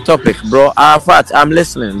a broad topic, bro. Arafat, I'm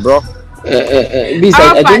listening, bro.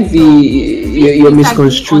 I think you're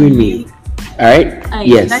misconstruing me. All right.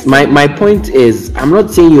 Yes. My point is, I'm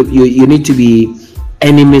not saying you need to be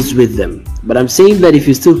enemies with them, but I'm saying that if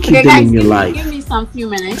you still keep them in your life. Give me some few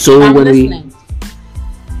minutes. So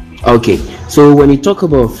so when you talk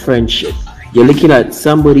about friendship, you're looking at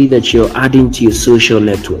somebody that you're adding to your social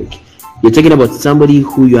network. You're talking about somebody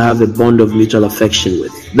who you have a bond of mutual affection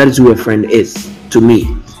with. That is who a friend is to me.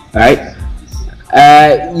 All right.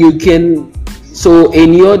 You can. So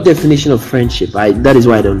in your definition of friendship, that is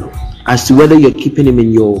why I don't know as to whether you're keeping him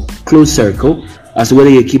in your close circle, as to whether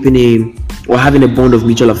you're keeping him or having a bond of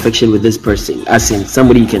mutual affection with this person, as in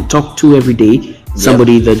somebody you can talk to every day,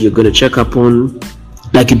 somebody that you're going to check up on,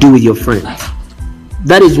 like you do with your friend.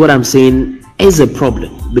 That is what I'm saying is a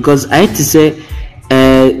problem, because I had to say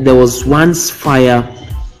there was once fire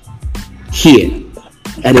here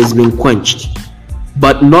and it's been quenched,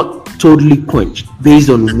 but not totally quenched based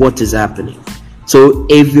on what is happening. So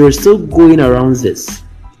if you're still going around this,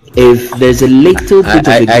 if there's a little bit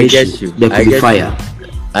of ignition, there could be fire.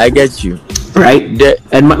 I get you. Right?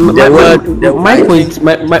 And my point,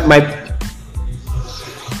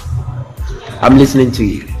 I'm listening to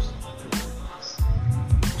you.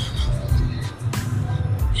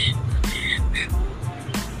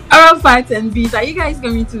 Arafat and Beat, are you guys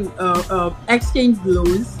going to exchange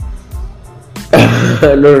blows?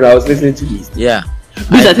 No, I was listening to Beat. Yeah.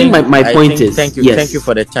 Beat, I think my point is. Thank you. Yes. Thank you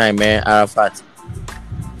for the time, man, Arafat.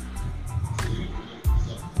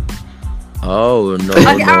 Oh no,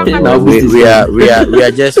 okay, no. We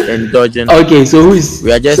are just indulging. Okay, so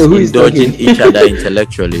we are just indulging each other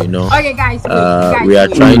intellectually, Okay, guys, we are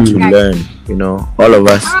trying to learn, all of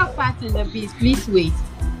us. Arafat and the Beast, please wait.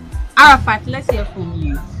 Arafat, let's hear from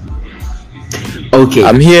you. Okay,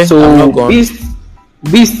 I'm here. So I'm not gone.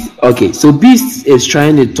 Beast. Okay, so Beast is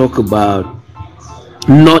trying to talk about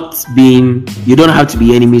not being. You don't have to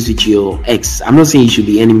be enemies with your ex. I'm not saying you should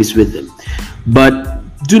be enemies with them, but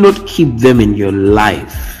do not keep them in your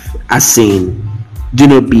life. As saying, do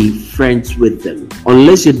not be friends with them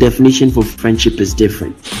unless your definition for friendship is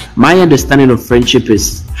different. My understanding of friendship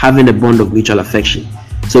is having a bond of mutual affection.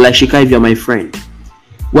 So, like Shika, if you're my friend,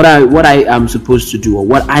 what I am supposed to do, or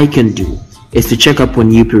what I can do, is to check up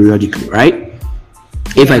on you periodically, right?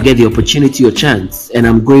 If I get the opportunity or chance, and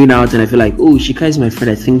I'm going out and I feel like, oh, Shika is my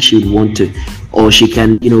friend, I think she would want to, or she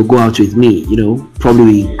can, go out with me,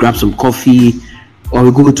 probably grab some coffee, or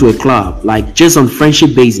we go to a club, like just on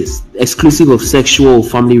friendship basis, exclusive of sexual or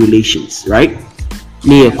family relations, right?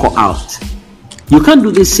 Me a call out. You can't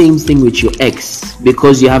do the same thing with your ex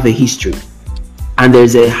because you have a history, and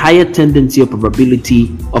there's a higher tendency or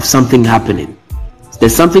probability of something happening.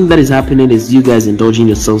 There's something that is happening is you guys indulging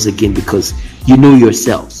yourselves again because you know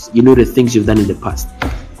yourselves, you know the things you've done in the past.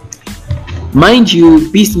 Mind you,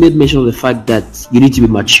 Beast made mention of the fact that you need to be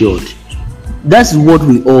matured. That's what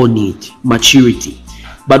we all need, maturity.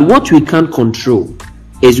 But what we can't control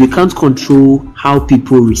is we can't control how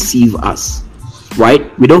people receive us,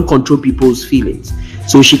 right? We don't control people's feelings.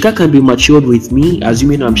 So Shika can be matured with me,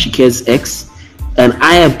 assuming I'm Shika's ex, and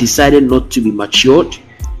I have decided not to be matured.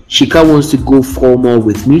 Shika wants to go formal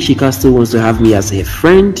with me. Shika still wants to have me as a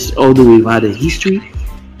friend, although we've had a history,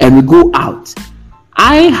 and we go out.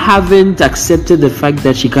 I haven't accepted the fact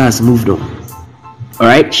that Shika has moved on. All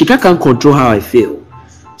right, Shika can't control how I feel,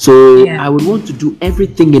 so I would want to do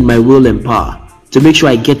everything in my will and power to make sure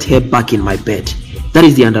I get her back in my bed. That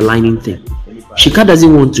is the underlying thing. Shika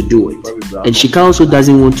doesn't want to do it, and Shika also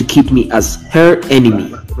doesn't want to keep me as her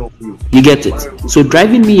enemy. You get it? So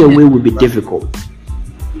driving me away would be difficult.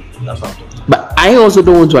 But I also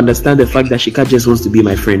don't want to understand the fact that Shika just wants to be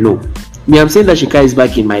my friend. No, I'm saying that Shika is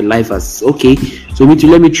back in my life as okay. So So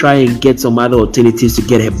let me try and get some other alternatives to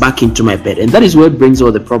get her back into my bed, and that is where it brings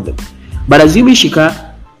all the problem. But assuming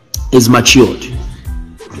Shika is matured,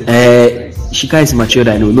 Shika is matured,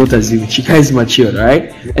 I know, not assuming. Shika is matured,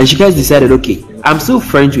 right? And Shika has decided, okay, I'm still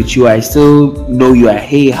friends with you. I still know you are.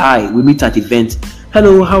 Hey, hi, we meet at events.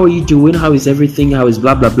 Hello, how are you doing? How is everything? How is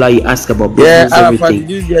blah blah blah? You ask about business, everything,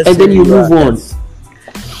 and then you move on.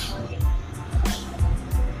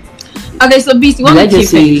 Okay, so Beast, you want to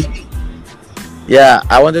chip in? Yeah,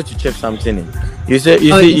 I wanted to chip something in. You just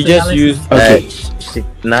used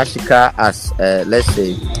Nashika as let's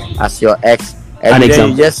say as your ex, and then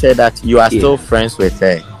you just said that you are still friends with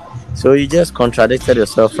her. So you just contradicted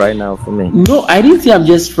yourself right now for me. No, I didn't say I'm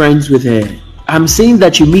just friends with her. I'm saying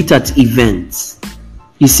that you meet at events.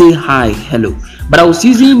 You say hi, hello. But I was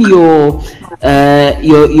using your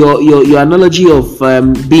analogy of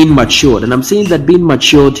being matured, and I'm saying that being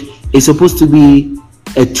matured is supposed to be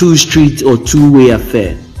a two-street or two-way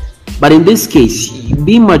affair. But in this case,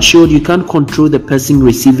 being matured, you can't control the person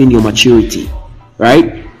receiving your maturity,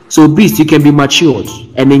 right? So, Beast, you can be matured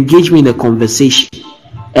and engage me in a conversation,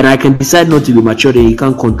 and I can decide not to be matured, and you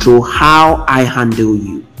can't control how I handle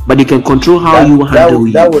you. But you can control how you handle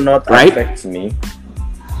you. That will not right? affect me.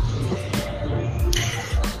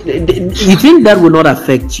 You think that will not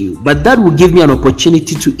affect you, but that will give me an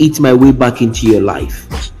opportunity to eat my way back into your life.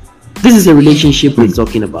 This is a relationship we're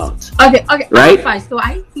talking about. Okay, right? Fine. So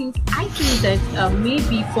I think that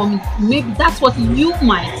maybe that's what you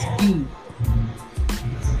might do.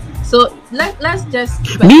 So let's just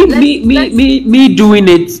me doing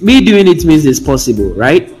it means it's possible,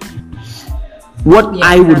 right? What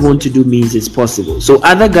I would want to do means it's possible. So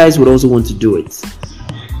other guys would also want to do it.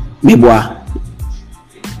 Mibwa.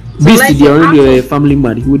 Beast, if you're already a family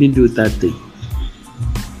man, he wouldn't do that thing.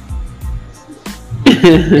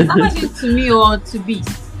 Is that to me or to Beast?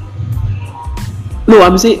 No,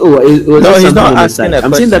 I'm saying. Oh, it was no, he's not asking.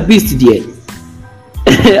 I'm saying that Beast there.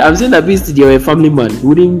 I'm saying that Beast there, a family man,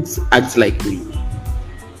 wouldn't act like me.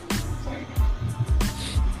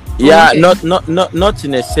 Yeah, okay. not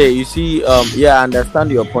in a say. You see, I understand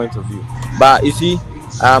your point of view, but you see,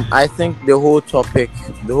 I think the whole topic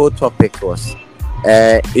was.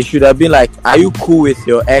 It should have been like, are you cool with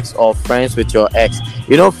your ex or friends with your ex?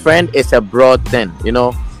 You know, friend is a broad thing. You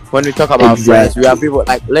know, when we talk about friends, we have people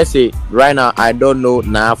like, let's say right now, I don't know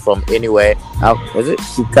Na from anywhere. Was it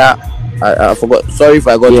Shika? I forgot. Sorry if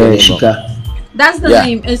I got your name Shika. Wrong. That's the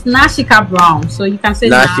name. It's Nashika Brown. So you can say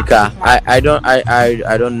Nashika. I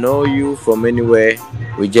don't know you from anywhere.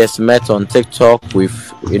 We just met on TikTok. We've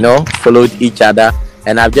followed each other,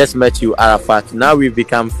 and I've just met you, Arafat. Now we've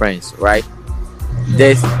become friends, right?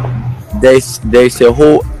 There's a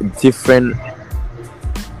whole different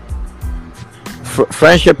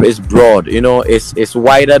friendship is broad, it's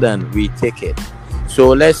wider than we take it. So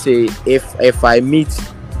let's say if I meet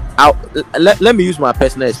out, let me use my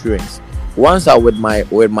personal experience. Once I with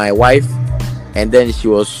my wife, and then she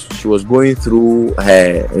was going through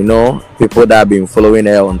her people that have been following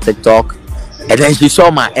her on TikTok, and then she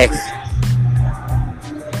saw my ex.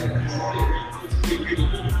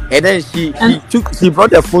 And then she brought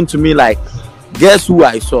the phone to me like, guess who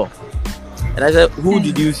I saw? And I said, who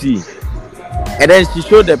did you see? And then she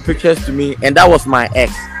showed the pictures to me, and that was my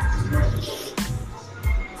ex.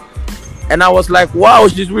 And I was like, wow,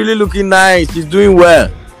 she's really looking nice. She's doing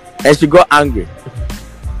well. And she got angry.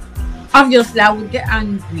 Obviously, I would get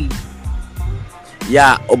angry.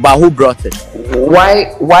 Yeah, but who brought it?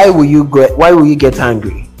 Why will you get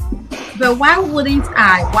angry? But why wouldn't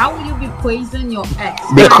I? Why would you be praising your ex?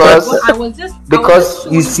 Because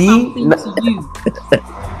you see,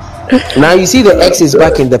 now you see the ex is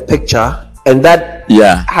back in the picture, and that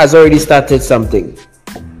has already started something.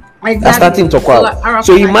 Exactly. That's starting to call.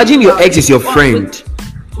 So imagine your ex is your friend.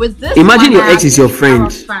 Imagine your ex is your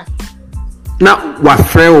friend. Now, what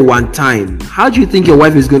friend one time? How do you think your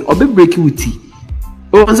wife is going to break you with tea?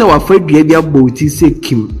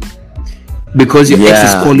 Because your ex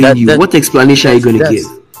is calling you. What explanation are you going to give?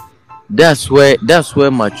 That's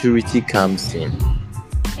where maturity comes in.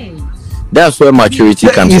 That's where maturity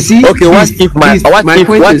comes in. See, okay,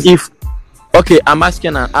 okay, I'm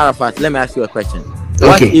asking an Arafat. Let me ask you a question.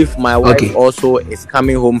 What if my wife also is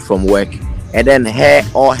coming home from work, and then her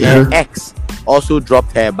ex also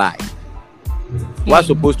dropped her by? What's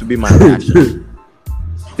supposed to be my reaction?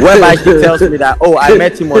 Whereby she tells me that, oh, I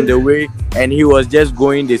met him on the way and he was just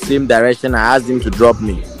going the same direction. I asked him to drop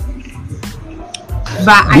me.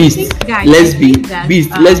 But I think, guys,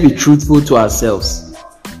 let's be truthful to ourselves.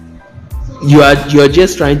 You are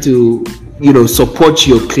just trying to support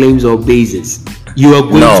your claims or basis. you are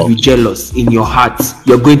going No. to be jealous in your heart.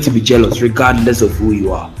 You're going to be jealous regardless of who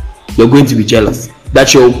you are. You're going to be jealous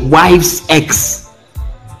that your wife's ex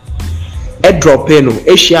edropeno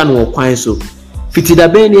Asiano kwan so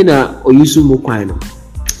fitidabeni na oyusu mo kwan no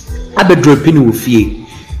abedropeno wo fie.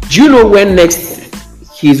 Do you know when next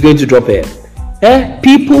he is going to drop her?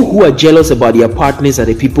 People who are jealous about their partners are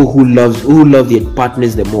the people who love their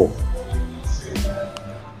partners the more.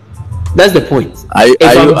 That's the point. I'm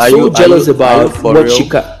so jealous about what she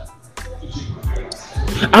can.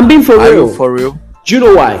 I'm being for real. For real? Do you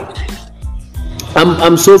know why?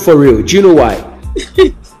 I'm so for real. Do you know why?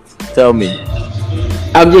 Tell me.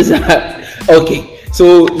 I'm just okay.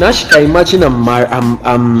 So Nashika, imagine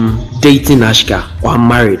I'm dating Nashika or I'm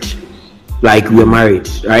married. Like we're married,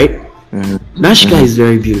 right? Mm-hmm. Nashika is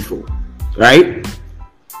very beautiful, right?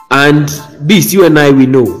 And Beast, you and I, we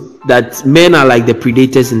know that men are like the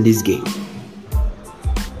predators in this game.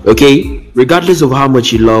 Okay, regardless of how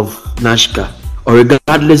much you love Nashika, or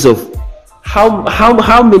regardless of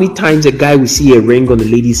how many times a guy will see a ring on the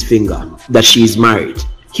lady's finger that she is married,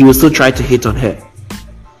 he will still try to hit on her.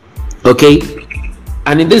 Okay,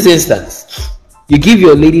 and in this instance, you give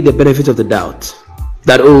your lady the benefit of the doubt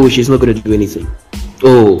that, oh, she's not going to do anything.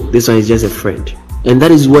 Oh, this one is just a friend. And that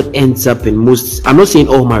is what ends up in most, I'm not saying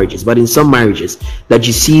all marriages, but in some marriages, that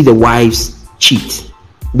you see the wives cheat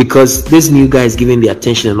because this new guy is giving the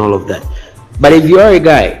attention and all of that. But if you are a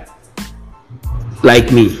guy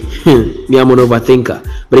like me, me, I'm an overthinker,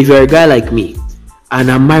 but if you're a guy like me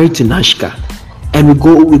and I'm married to Nashika and we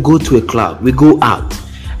go to a club, we go out,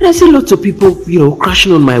 and I see lots of people,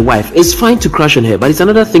 crashing on my wife. It's fine to crush on her, but it's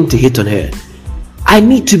another thing to hit on her. I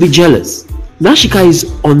need to be jealous. Nashika is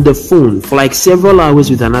on the phone for like several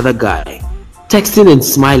hours with another guy, texting and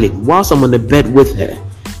smiling whilst I'm on the bed with her,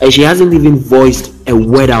 and she hasn't even voiced a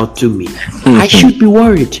word out to me. I should be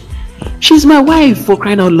worried. She's my wife, for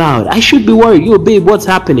crying out loud. I should be worried. Yo, babe, what's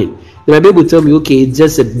happening? Then my babe will tell me, okay, it's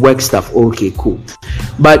just a work stuff. Okay, cool.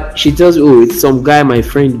 But she tells me, oh, it's some guy, my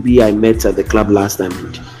friend B, I met at the club last time,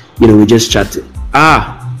 and we just chatted.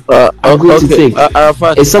 I'm going to think.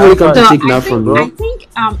 Is somebody come to take now from me?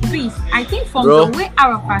 I think from the way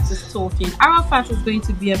Arafat is talking, Arafat is going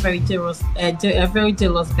to be a very jealous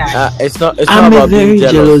guy. It's not I'm about a very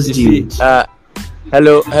being jealous dude. dude.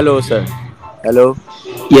 Hello, sir. Hello.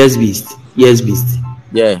 Yes, Beast.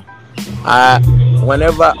 Yeah.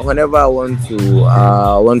 Whenever I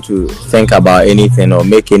want to think about anything or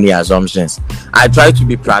make any assumptions, I try to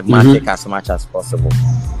be pragmatic as much as possible.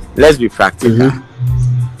 Let's be practical.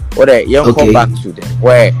 You come back to them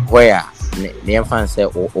where the infant say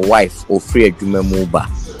or wife or free a jume muba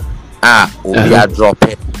be a drop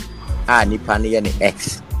it nipa ne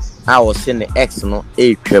ex was saying the ex no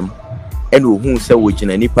twem and who say we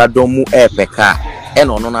jina nipa don mu peka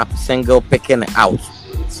and on a single picking out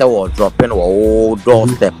so or dropping or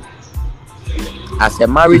doorstep as a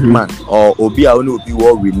married man or obi a no be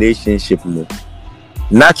war relationship mu.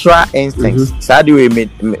 Natural instincts. Sadly,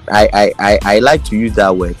 I like to use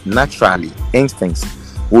that word. Naturally, instincts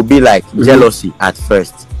will be like jealousy at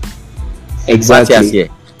first. Exactly.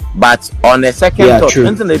 But on a second thought,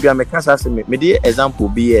 example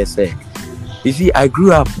be say, you see, I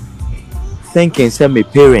grew up thinking say my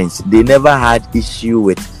parents they never had issue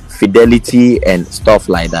with fidelity and stuff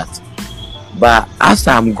like that. But as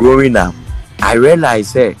I'm growing up, I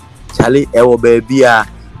realize Charlie, baby.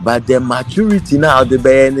 But the maturity now, the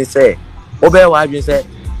baby say, say,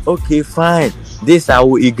 okay, fine. This I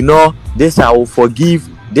will ignore. This I will forgive.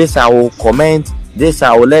 This I will comment. This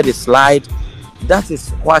I will let it slide. That is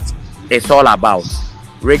what it's all about.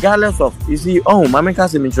 Regardless of, you see, mama can't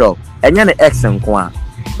see me job. And you're the ex and kwa.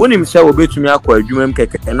 When him say, "Obe to me akwa jumem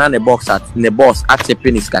keke," and then the boss at the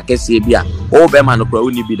penis kake sebia. Be man okwa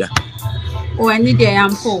uni bida. I need the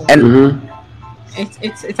ample. And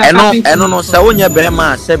it's a no say wonya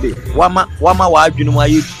bema sebe wama wa adwunu wa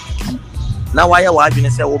yi na wa ya wa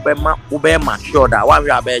adwunu say wo be ma sure that one we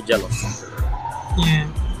are be jealous. Yeah.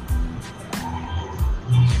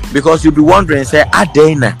 Because you'll be wondering say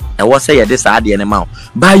Adena and what say this Adena now,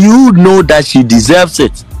 but you know that she deserves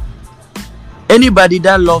it. Anybody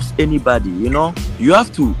that loves anybody, you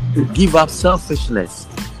have to give up selfishness.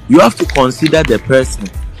 You have to consider the person.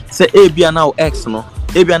 Say be now ex no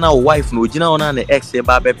ebi na wife no gina ona na ex e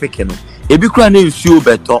ba be pick no ebi kura na nsuo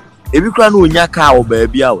beto ebi kura na onya ka wo ba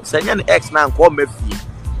bia wo senya na ex na nko mafie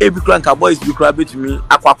ebi kura nka boys bi kura betumi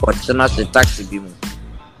akwakoche na se taxi bi mu.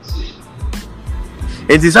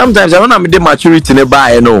 It is sometimes when I'm the maturity ne ba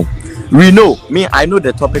I know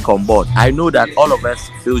the topic on board. I know that all of us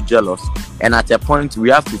feel jealous, and at a point we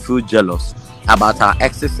have to feel jealous about our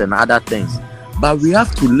exes and other things, but we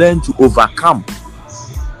have to learn to overcome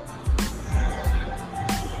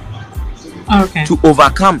Okay. to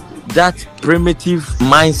overcome that primitive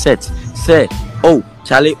mindset. Say, oh,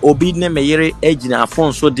 Charlie, obedient meyere ejina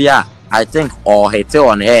phone so there, I think, or hate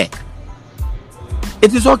on her.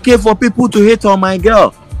 It is okay for people to hate on my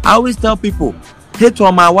girl. I always tell people, hate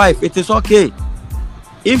on my wife. It is okay.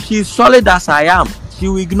 If she's solid as I am, she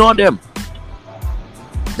will ignore them.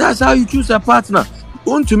 That's how you choose a partner.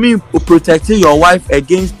 Want to me protecting your wife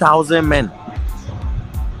against 1,000 men.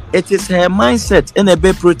 It is her mindset in a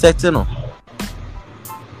bit protecting her.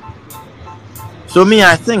 So me,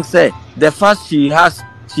 I think, say the first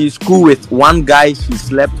she's cool with one guy she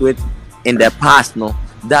slept with in the past, no,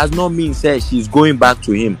 does not mean say she's going back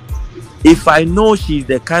to him. If I know she's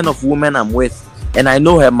the kind of woman I'm with, and I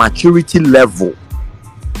know her maturity level,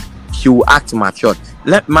 she will act mature.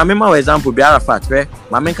 Let my mema example be Arafat, where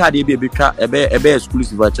my main card be a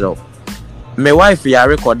exclusive virtual. My wife ya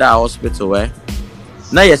record that hospital where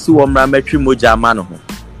now you see one metri moja mano.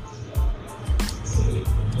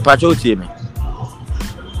 Patrol team.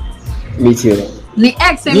 Me too. The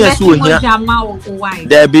ex metri moja mano wife.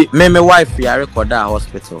 There be my wife ya record that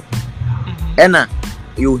hospital. Ena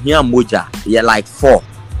you hear moja ya like 4.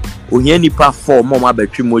 You hear nipa 4 mama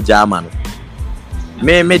betri moja mano.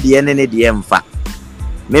 Me the ene the mfa.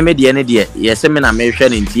 Me the ene the yes me na me hwe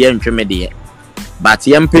nti ye ntwe me de. But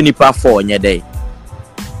ye mpe nipa 4 nye dey.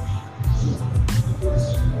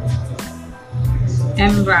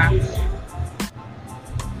 Embra.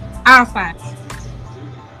 Arafat.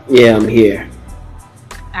 Yeah, I'm here.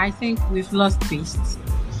 I think we've lost Beast.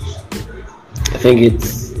 I think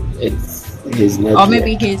it's his network. Or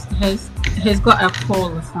maybe he's got a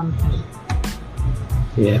call or something.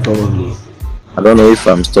 Yeah, probably. I don't know if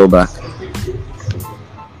I'm still back.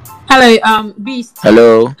 Hello, Beast.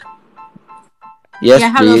 Hello. Yes,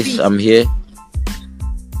 Yeah, hello, please. Beast. I'm here.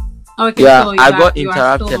 Okay, Yeah, so I got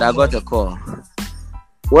interrupted. I got a call.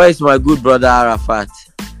 Where is my good brother Arafat?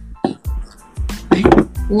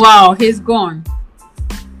 Wow, he's gone.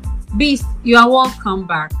 Beast, you are welcome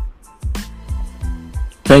back.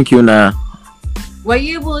 Thank you, Na. Were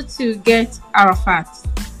you able to get Arafat?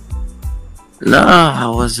 No, I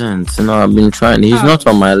wasn't. No, I've been trying. He's Oh. not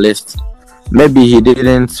on my list. Maybe he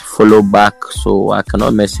didn't follow back, so I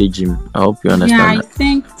cannot message him. I hope you Yeah, understand I that.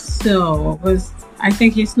 think so. I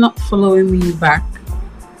think he's not following me back.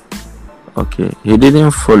 Okay, he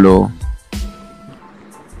didn't follow.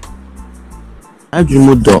 I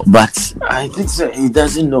dream but I think so. He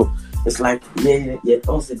doesn't know. It's like yeah.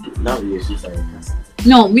 Also, now you're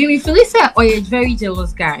No, Mimi Felicia or a very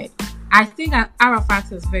jealous guy. I think that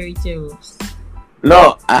Arafat is very jealous.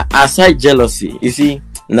 No, aside jealousy, you see,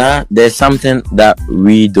 now there's something that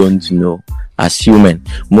we don't know as human.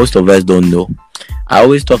 Most of us don't know. I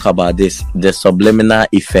always talk about this, the subliminal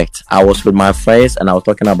effect. I was with my friends and I was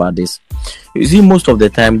talking about this. You see, most of the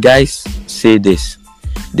time, guys say this.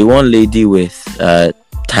 They want lady with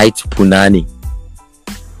tight punani.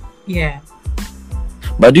 Yeah.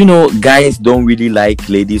 But you know, guys don't really like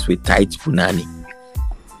ladies with tight punani.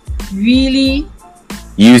 Really?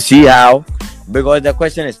 You see how? Because the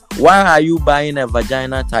question is, why are you buying a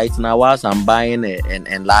vagina tight now whilst I'm buying an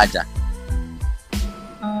enlarger?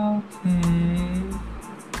 Okay.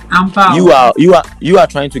 I'm proud. You are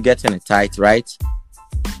trying to get in it tight, right?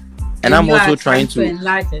 And I'm you also are trying to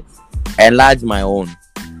enlarge it. enlarge my own.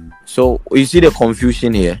 So you see the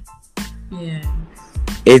confusion here. Yeah.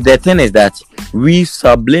 The thing is that we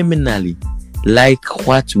subliminally like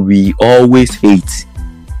what we always hate.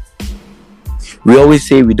 We always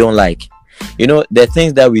say we don't like. You know, the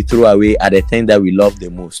things that we throw away are the things that we love the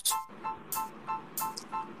most.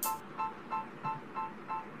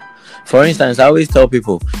 For instance, I always tell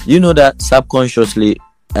people, you know that subconsciously,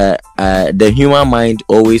 the human mind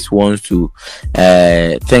always wants to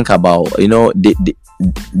think about, you know,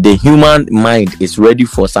 the human mind is ready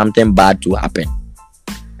for something bad to happen.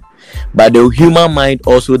 But the human mind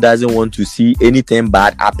also doesn't want to see anything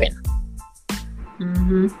bad happen.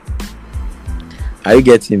 Mm-hmm. Are you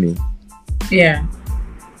getting me? Yeah.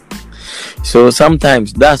 So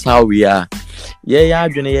sometimes that's how we are.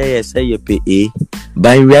 Say you pay A,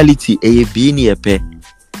 but in reality, A B ni pay.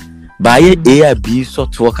 By A B so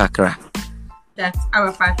to kakra. That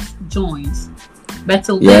Arafat joins. But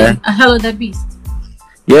till Yeah. then, hello, the Beast.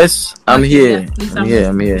 Yes, I'm Okay, here. yeah, please,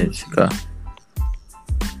 I'm here, Chika.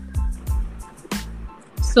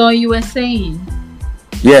 So you were saying?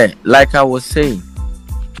 Yeah, like I was saying,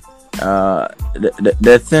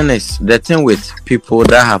 the thing with people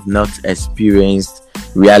that have not experienced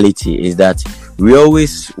reality is that we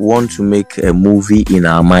always want to make a movie in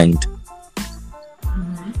our mind.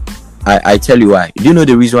 Mm-hmm. I tell you why. Do you know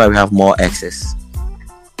the reason why we have more exes?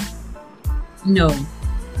 No.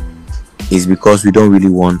 is because we don't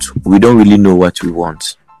really know what we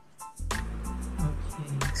want.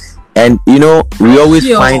 And you know, we always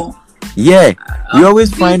find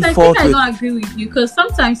fault I with. don't agree with you, because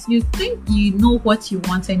sometimes you think you know what you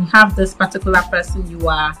want and you have this particular person you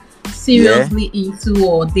are seriously into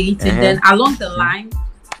or dating, then along the line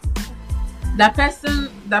that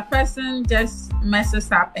person just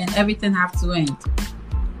messes up and everything have to end.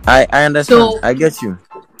 I understand. I get you.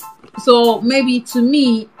 So maybe to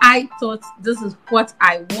me, I thought this is what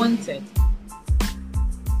I wanted,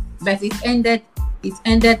 but it ended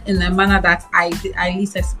in a manner that I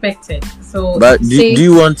least expected. So, but do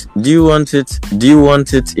you want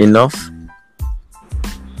it enough?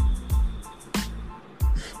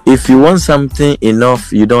 If you want something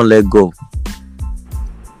enough, you don't let go.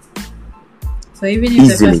 So even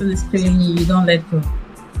if the person is killing you don't let go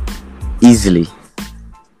easily.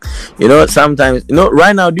 You know, sometimes, you know,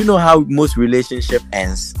 right now, do you know how most relationship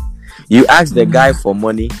ends? You ask the guy for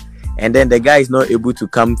money, and then the guy is not able to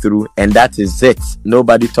come through, and that is it.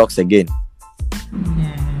 Nobody talks again.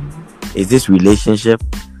 Is this relationship?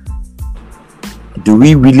 Do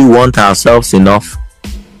we really want ourselves enough?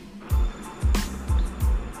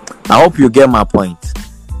 I hope you get my point.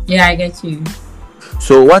 Yeah, I get you.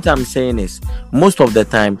 So what I'm saying is, most of the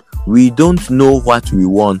time, we don't know what we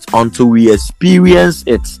want until we experience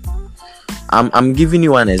it. I'm giving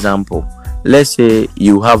you an example. Let's say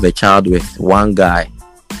you have a child with one guy,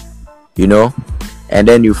 you know, and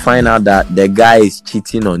then you find out that the guy is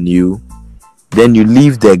cheating on you. Then you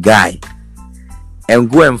leave the guy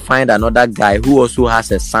and go and find another guy who also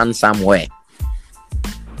has a son somewhere,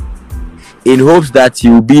 in hopes that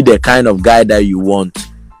you'll be the kind of guy that you want.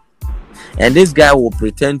 And this guy will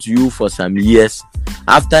pretend to you for some years.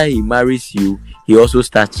 After he marries you, he also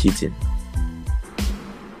starts cheating.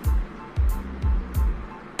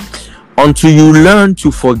 Until you learn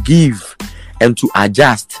to forgive and to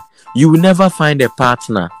adjust, you will never find a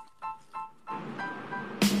partner.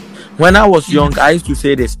 When I was young, I used to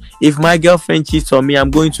say this: if my girlfriend cheats on me,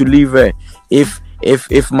 I'm going to leave her. If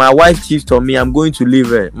my wife cheats on me, I'm going to leave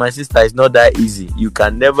her. My sister, it's not that easy. You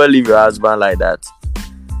can never leave your husband like that.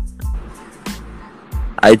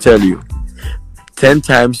 I tell you, 10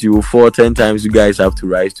 times you will fall, 10 times you guys have to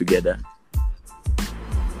rise together.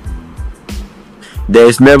 There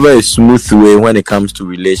is never a smooth way when it comes to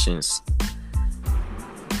relations.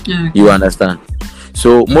 Okay. You understand?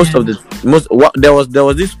 So there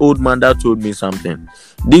was this old man that told me something.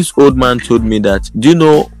 This old man told me that, do you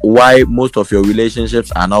know why most of your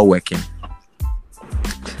relationships are not working?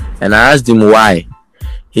 And I asked him why.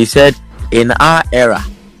 He said, in our era,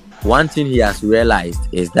 one thing he has realized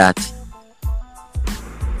is that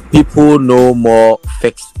people no more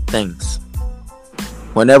fix things.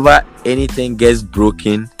 Whenever anything gets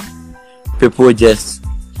broken, people just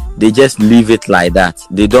leave it like that.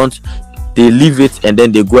 They leave it and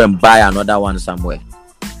then they go and buy another one somewhere.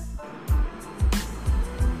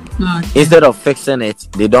 Okay. Instead of fixing it,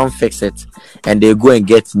 they don't fix it and they go and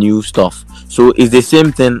get new stuff. So it's the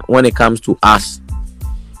same thing when it comes to us.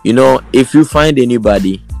 You know, if you find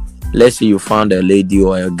anybody, let's say you found a lady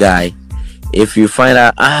or a guy, if you find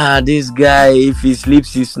out, this guy, if he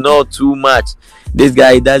sleeps, he's not too much. This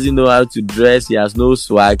guy doesn't know how to dress, he has no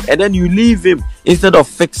swag, and then you leave him instead of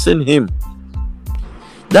fixing him.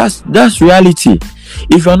 That's reality.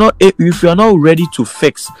 If you're not ready to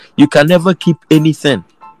fix, you can never keep anything.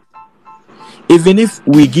 Even if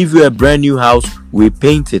we give you a brand new house, we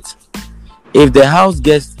paint it. If the house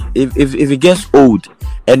if it gets old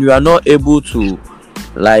and you are not able to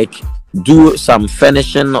do some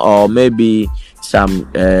finishing or maybe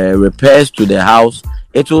some repairs to the house,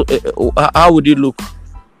 how would it look?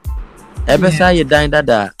 It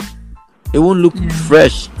won't look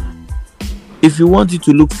fresh. If you want it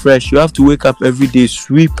to look fresh, you have to wake up every day,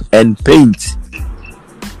 sweep and paint.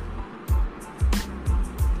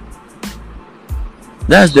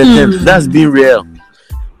 That's the thing. That's being real.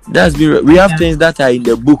 We have things that are in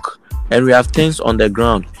the book and we have things on the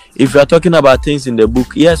ground. If you are talking about things in the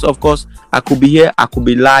book, yes, of course, I could be here, I could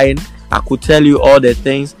be lying, I could tell you all the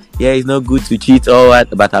things. Yeah, it's not good to cheat, all that,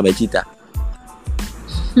 but I'm a cheater.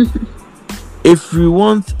 If we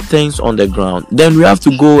want things on the ground, then we have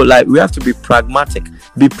to go, we have to be pragmatic,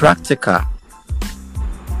 be practical.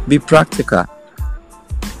 Be practical.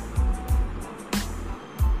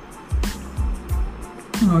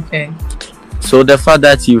 Okay. So the fact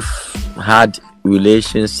that you've had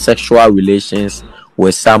sexual relations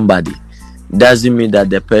with somebody doesn't mean that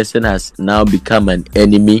the person has now become an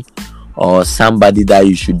enemy or somebody that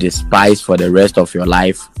you should despise for the rest of your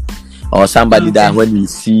life, or somebody that when you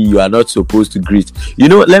see, you are not supposed to greet. You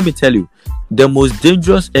know, let me tell you, the most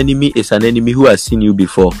dangerous enemy is an enemy who has seen you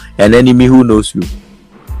before, an enemy who knows you.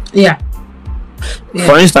 Yeah.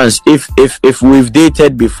 For instance, if we've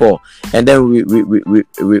dated before and then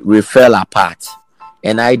we fell apart,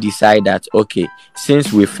 and I decide that, okay,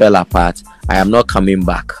 since we fell apart, I am not coming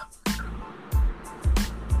back.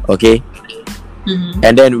 Okay?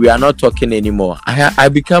 And then we are not talking anymore. I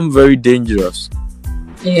become very dangerous.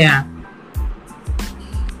 Yeah.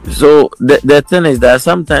 So the thing is that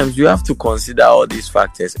sometimes you have to consider all these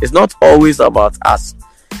factors. It's not always about us.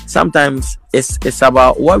 Sometimes it's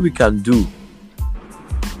about what we can do.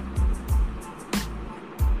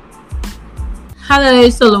 Hello,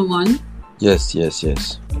 Solomon. Yes.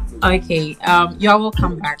 Okay. You're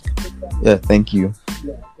welcome back. Yeah, thank you.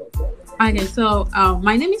 Okay, so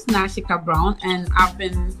my name is Nashika Brown, and I've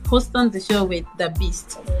been hosting the show with The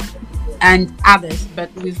Beast and others, but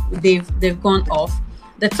they've gone off.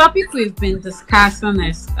 The topic we've been discussing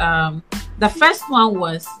is the first one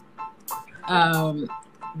was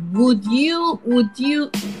would you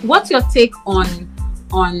what's your take on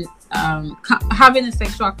having a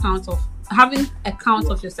sexual account of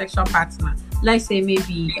your sexual partner? Let's say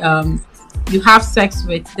maybe you have sex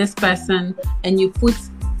with this person and you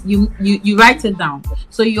write it down,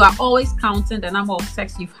 so you are always counting the number of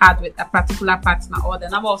sex you've had with a particular partner, or the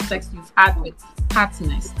number of sex you've had with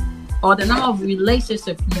partners, or the number of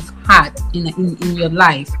relationships you've had in your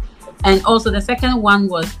life. And also the second one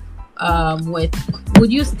was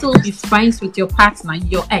would you still be friends with your partner,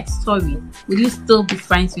 your ex? Would you still be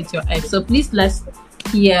friends with your ex? So please, let's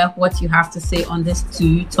hear what you have to say on these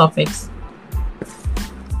two topics.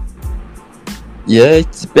 Yeah,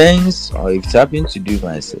 it depends. Or if it's happening to do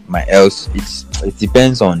my else, it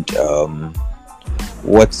depends on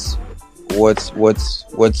what's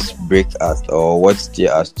break us or what's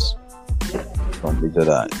steer us from each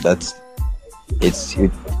other.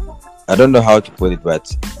 It. I don't know how to put it,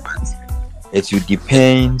 but it will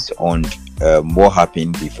depend on what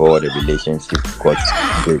happened before the relationship got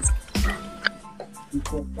break.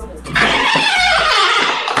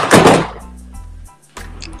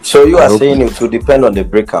 So you are saying it will depend on the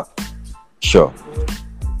breakup? Sure.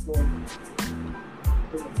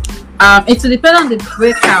 It will depend on the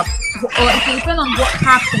breakup, or it will depend on what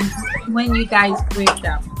happens when you guys break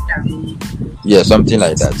up. Yeah, something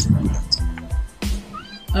like that.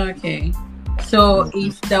 Okay. So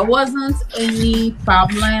if there wasn't any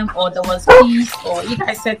problem, or there was peace, or you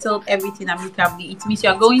guys settled everything amicably, it means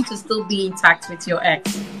you're going to still be intact with your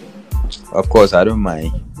ex. Of course, I don't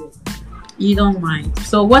mind. You don't mind.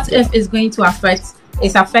 So what if it's going to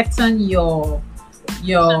affecting your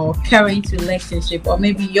current relationship, or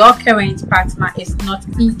maybe your current partner is not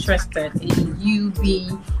interested in you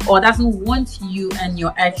being, or doesn't want you and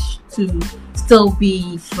your ex to still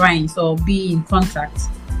be friends or be in contact?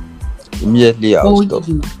 Immediately I will stop.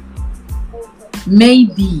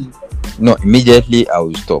 Maybe. No, immediately I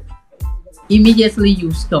will stop. Immediately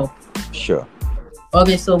you stop. Sure.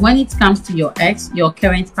 Okay, so when it comes to your ex, your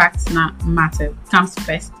current partner comes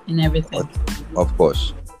first in everything. Of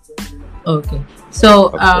course. Okay.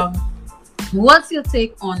 So what's your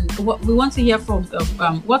take on what we want to hear from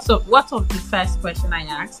what's of the first question I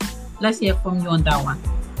asked? Let's hear from you on that one.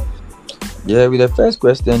 Yeah, with the first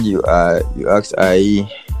question you asked,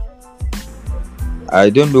 I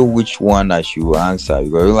don't know which one I should answer,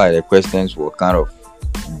 because like the questions were kind of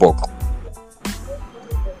bulk.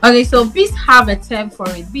 Okay, so Beast have a term for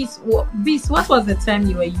it. Beast, what was the term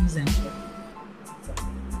you were using?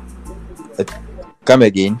 Come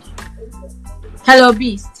again. Hello,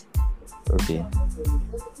 Beast. Okay.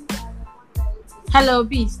 Hello,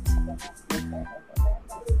 Beast.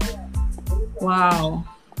 Wow.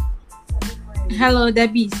 Hello, the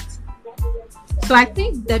Beast. So I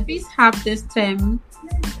think the Beast have this term.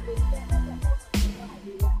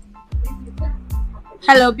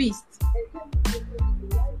 Hello, Beast.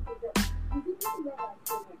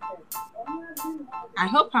 I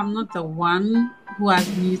hope I'm not the one who has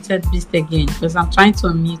muted Beast again, because I'm trying to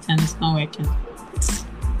unmute and it's not working.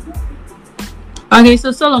 Okay,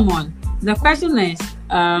 so Solomon, the question is,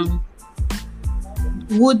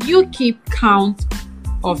 would you keep count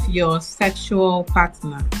of your sexual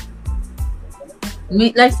partner?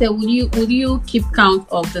 Let's say, would you keep count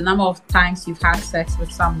of the number of times you've had sex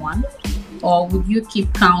with someone, or would you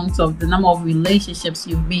keep count of the number of relationships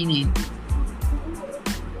you've been in?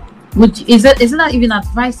 Is it not even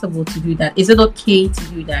advisable to do that? Is it okay to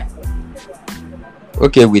do that?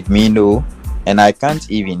 Okay, with me, no, and I can't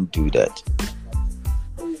even do that.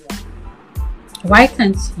 Why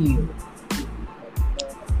can't you?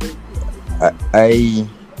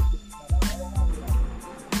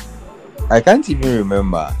 I can't even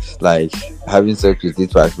remember like having sex with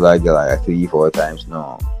this particular girl like 3-4 times.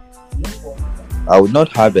 No, I would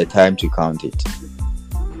not have the time to count it.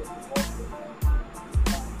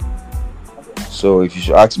 So if you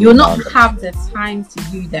should ask me, you'll now, not have the time to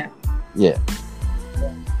do that. yeah.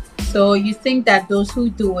 So you think that those who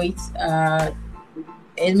do it,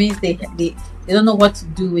 it means they don't know what to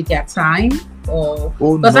do with their time, or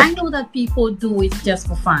Oh, because no. I know that people do it just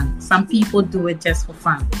for fun. Some people do it just for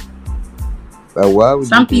fun. But why would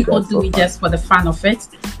Some you people that do for it fun? just for the fun of it,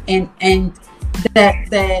 and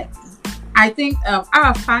the I think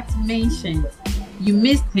Arafat mentioned, you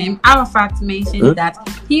missed him. Arafat mentioned that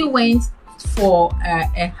he went for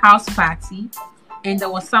a house party, and there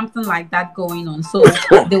was something like that going on. So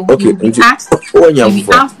they will Okay, be asked. when You'll you're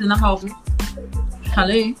be asked the number of.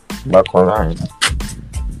 Hello. back online.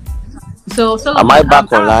 So Am I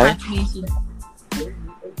back online? Arafat mentioned.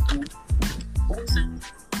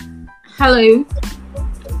 Hello.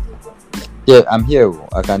 Yeah, I'm here.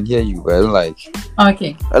 I can hear you, but like,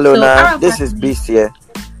 Okay. Hello, So now Arafat this is Beast here.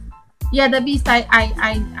 Yeah, the beast.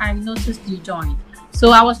 I noticed you joined.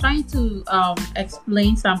 So I was trying to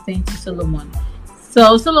explain something to Solomon.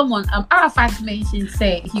 So Solomon, Arafat mentioned,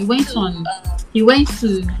 say he went to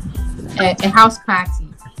a house party,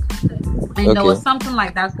 and there was Okay. something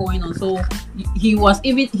like that going on. So he was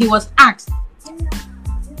asked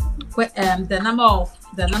the number of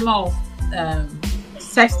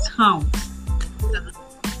sex counts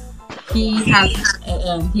he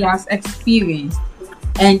has experienced.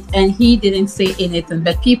 And he didn't say anything,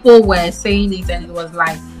 but people were saying it, and it was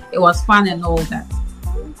like it was fun and all that.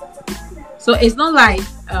 So it's not like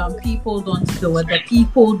people don't do it, but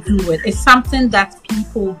people do it. It's something that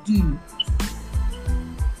people do.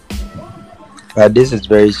 but this is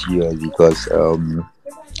very serious because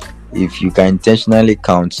if you can intentionally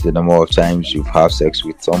count the number of times you've had sex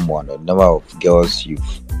with someone, or the number of girls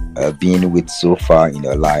you've been with so far in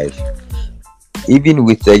your life, even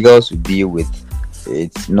with the girls you be with,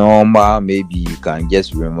 it's normal. Maybe you can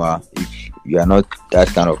just remember, if you are not that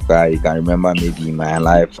kind of guy, you can remember maybe in my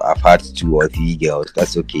life I've had 2 or 3 girls.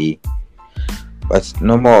 That's okay. But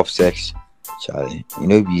number of sex, Charlie, you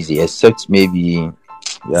know, be easy. Except maybe you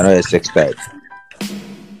are not a sex type.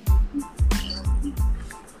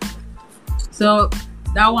 So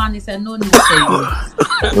that one is a no for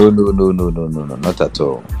you. No, not at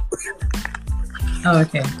all.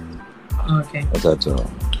 Okay. Not at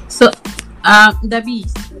all. So the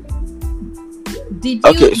beast. Did you?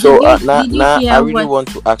 Okay, so now did you hear I really what? want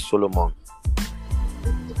to ask Solomon.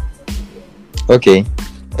 Okay.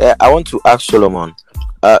 I want to ask Solomon.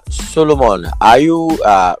 Solomon, are you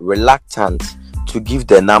reluctant to give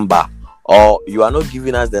the number, or you are not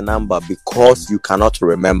giving us the number because you cannot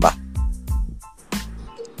remember?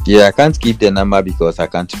 Yeah, I can't give the number because I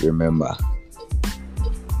can't remember.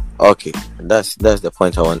 Okay, that's the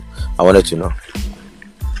point I wanted to know.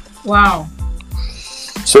 Wow.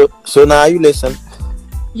 So now you listen.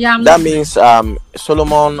 Yeah. That means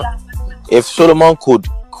Solomon, if Solomon could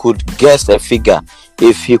guess a figure,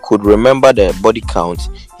 if he could remember the body count,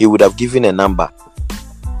 he would have given a number.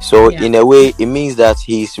 So in a way, it means that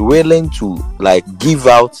he's willing to like give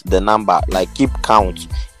out the number, like keep count,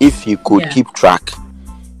 if he could keep track.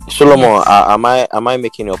 Solomon, am I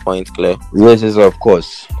making your point clear? Yes, of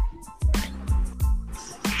course.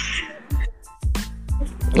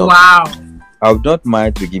 Okay. Wow. I would not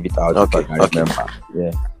mind to give it out if I can Okay. remember.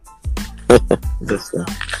 Yeah.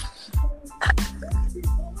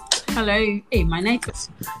 Hello. Hey, my night.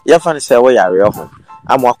 Yeah, funny say where you are.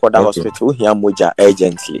 I'm working at the hospital here, Moja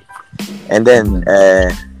urgently, and then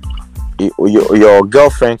your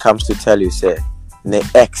girlfriend comes to tell you, say, ne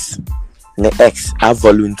ex, I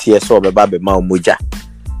volunteer so be ma Moja.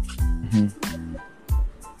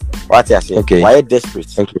 What you say? Okay. Why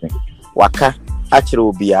desperate? Okay. Waka actually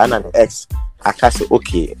will be an ex. I can say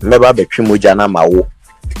okay, maybe be Moja na mawo.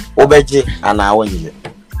 Obeje and I want you.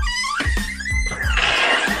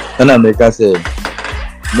 And I make us say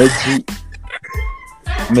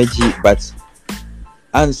Meji, but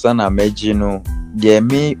answer na Meji no. The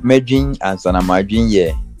me answer na my dream,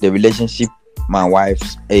 yeah. The relationship my my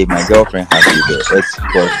girlfriend has with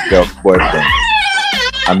the boyfriend.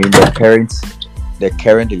 I mean the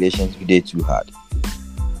current relationship they too hard.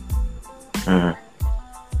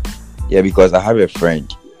 Yeah, because I have a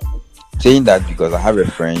friend. Saying that because I have a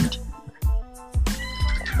friend,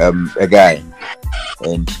 a guy,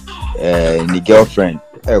 and the girlfriend,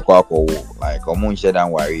 like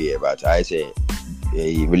don't worry, but I say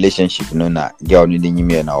a relationship no na girl no dey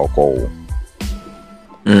me na call.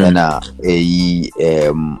 And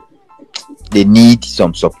they need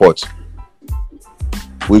some support,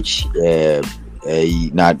 which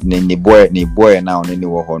na ne boy now ne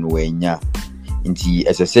wo ho no wanya nti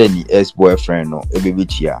as I said ni ex boyfriend no ebebe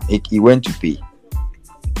chia he went to pay.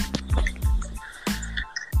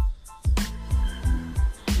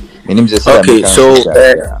 Okay, so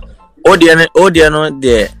Odiano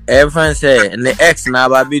there everyone say the ex na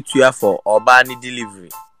ba betua for oba ni delivery.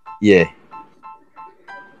 Yeah.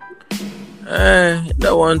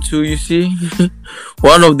 That one too, you see,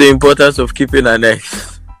 one of the importance of keeping an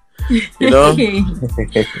ex, you know.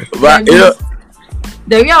 But you know,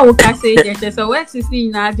 the way I would say that so ex is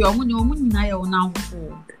now the now.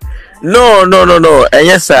 No. And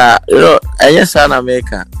yes, sir, you know, and yes, sir, in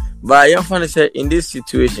America. But I often say in this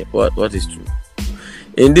situation, what is true?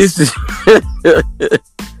 In this,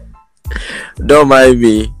 don't mind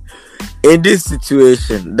me. In this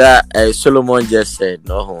situation that Solomon just said,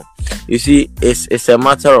 no, you see, it's a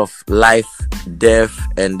matter of life, death,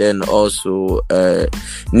 and then also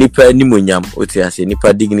nipa nimunyam, what I say,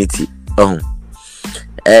 nipa dignity,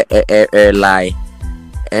 lie,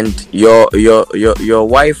 and your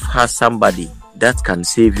wife has somebody that can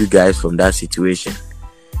save you guys from that situation.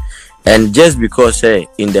 And just because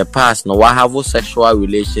in the past, no, I have sexual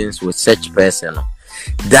relations with such person,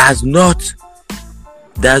 does not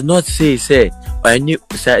say any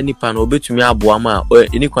pan obe to me aboama or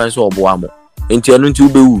any kwan so oboamo enti anu nti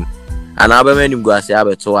ubewu ana abemani go ase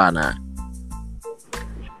abeto ana.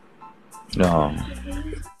 No,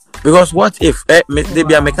 because what if they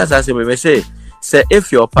be amekasa say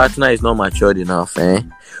if your partner is not matured enough,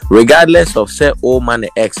 regardless of say old man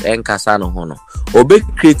ex and kasa no hono obe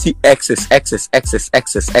create excess.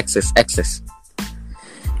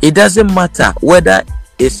 It doesn't matter whether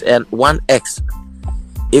it's one ex.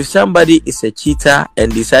 If somebody is a cheater and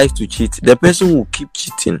decides to cheat, the person will keep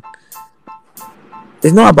cheating.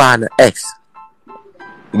 It's not about an ex.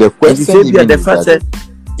 The question is that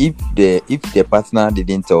if the partner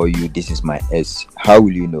didn't tell you this is my ex, how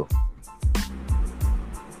will you know?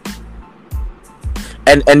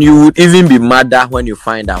 And you would even be madder when you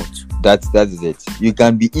find out. That is it. You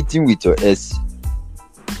can be eating with your ex,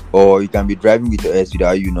 or you can be driving with your ex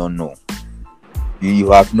without you not know.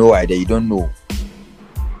 You have no idea. You don't know.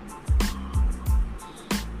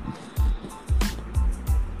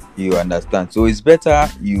 You understand? So it's better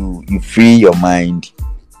you free your mind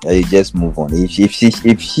and you just move on. If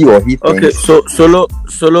she or he thinks, okay, so solo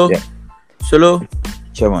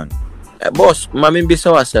chairman, boss, mami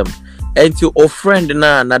bisa wasem. And to a friend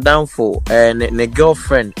na down for ne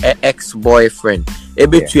girlfriend, ex-boyfriend,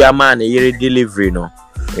 ebe to your man a year delivery no.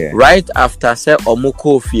 Yeah. Right after say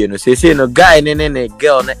omuko fie no say no guy ne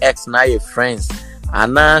girl ne ex na your friends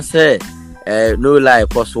and na say no lie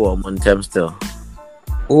possible on term still.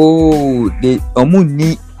 Oh, they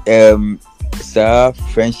need sir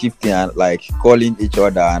friendship thing, like calling each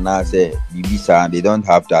other and I say Bibisa, and they don't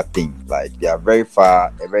have that thing. Like they are very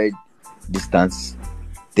far, a very distant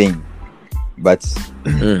thing. But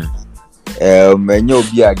when you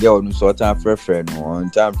be a girl who sort of friend or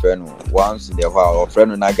time friend once in a while or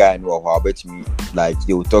friend and a guy who are bet me like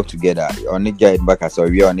they will talk together. Only guy in back or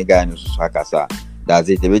we only guy in Sakasa. That's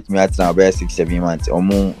it. They bet me at now about 6-7 months or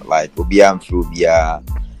more. Like Obiam through Bia.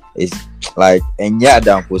 It's like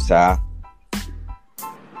down for sir.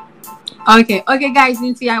 Okay, guys.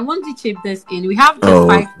 Lindsay, I want to chip this in. We have just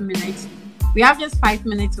 5 minutes. We have just 5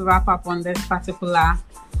 minutes to wrap up on this particular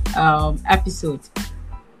episode.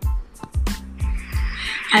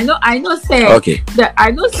 I know, sir. Okay.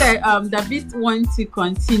 The beast want to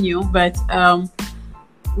continue, but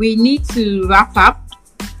we need to wrap up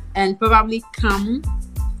and probably come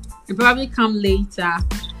later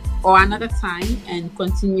or another time and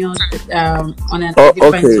continue on a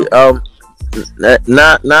different topic.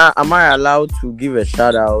 Now am I allowed to give a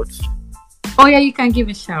shout out? Oh yeah, you can give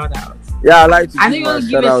a shout out. Yeah, I like to. I know you want to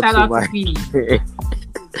give a shout out to me.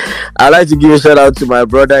 I like to give a shout out to my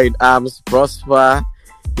brother in arms, Prosper.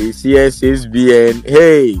 He's here, SBN.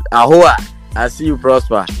 Hey, Ahoa, I see you,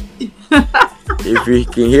 Prosper. If you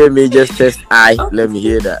can hear me, just test I. Let me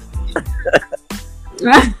hear that.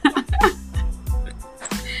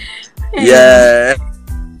 Yeah.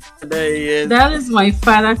 That is my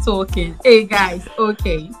father talking. Hey guys,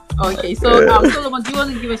 okay. So Solomon, do you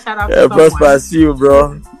want to give a shout out to someone? Prosper, I see you,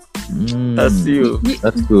 bro. I see you.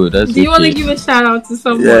 That's good. Do you want to give a shout out to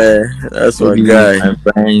someone? Yeah, that's one guy.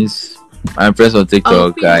 I'm friends on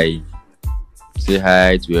TikTok. Guy, say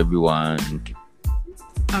hi to everyone.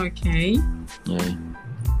 Okay. Yeah,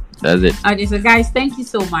 that's it. Okay, so guys, thank you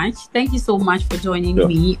so much. Thank you so much for joining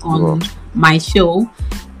me on my show.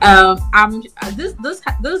 This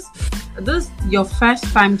your first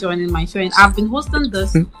time joining my show, and I've been hosting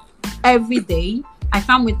this every day I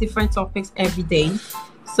come with different topics every day.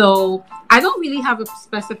 So I don't really have a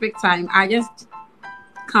specific time. I just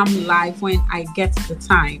come live when I get the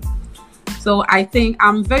time. So I think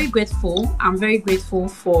I'm very grateful. I'm very grateful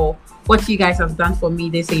for what you guys have done for me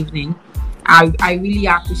this evening. I really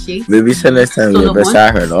appreciate. Maybe say next time you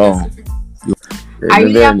better heard on. I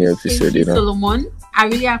really appreciate you, Solomon. I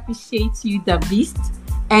really appreciate you, the Beast.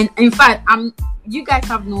 And in fact, you guys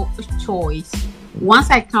have no choice. Once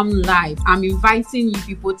I come live, I'm inviting you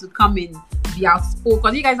people to come and be outspoken,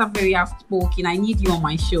 because you guys are very outspoken. I need you on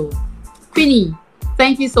my show. Queenie,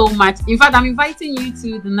 thank you so much. In fact, I'm inviting you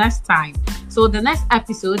to the next time. So the next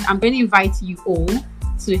episode, I'm going to invite you all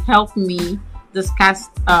to help me discuss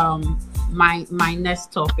my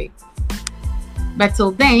next topic. But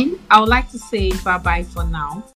till then, I would like to say bye-bye for now.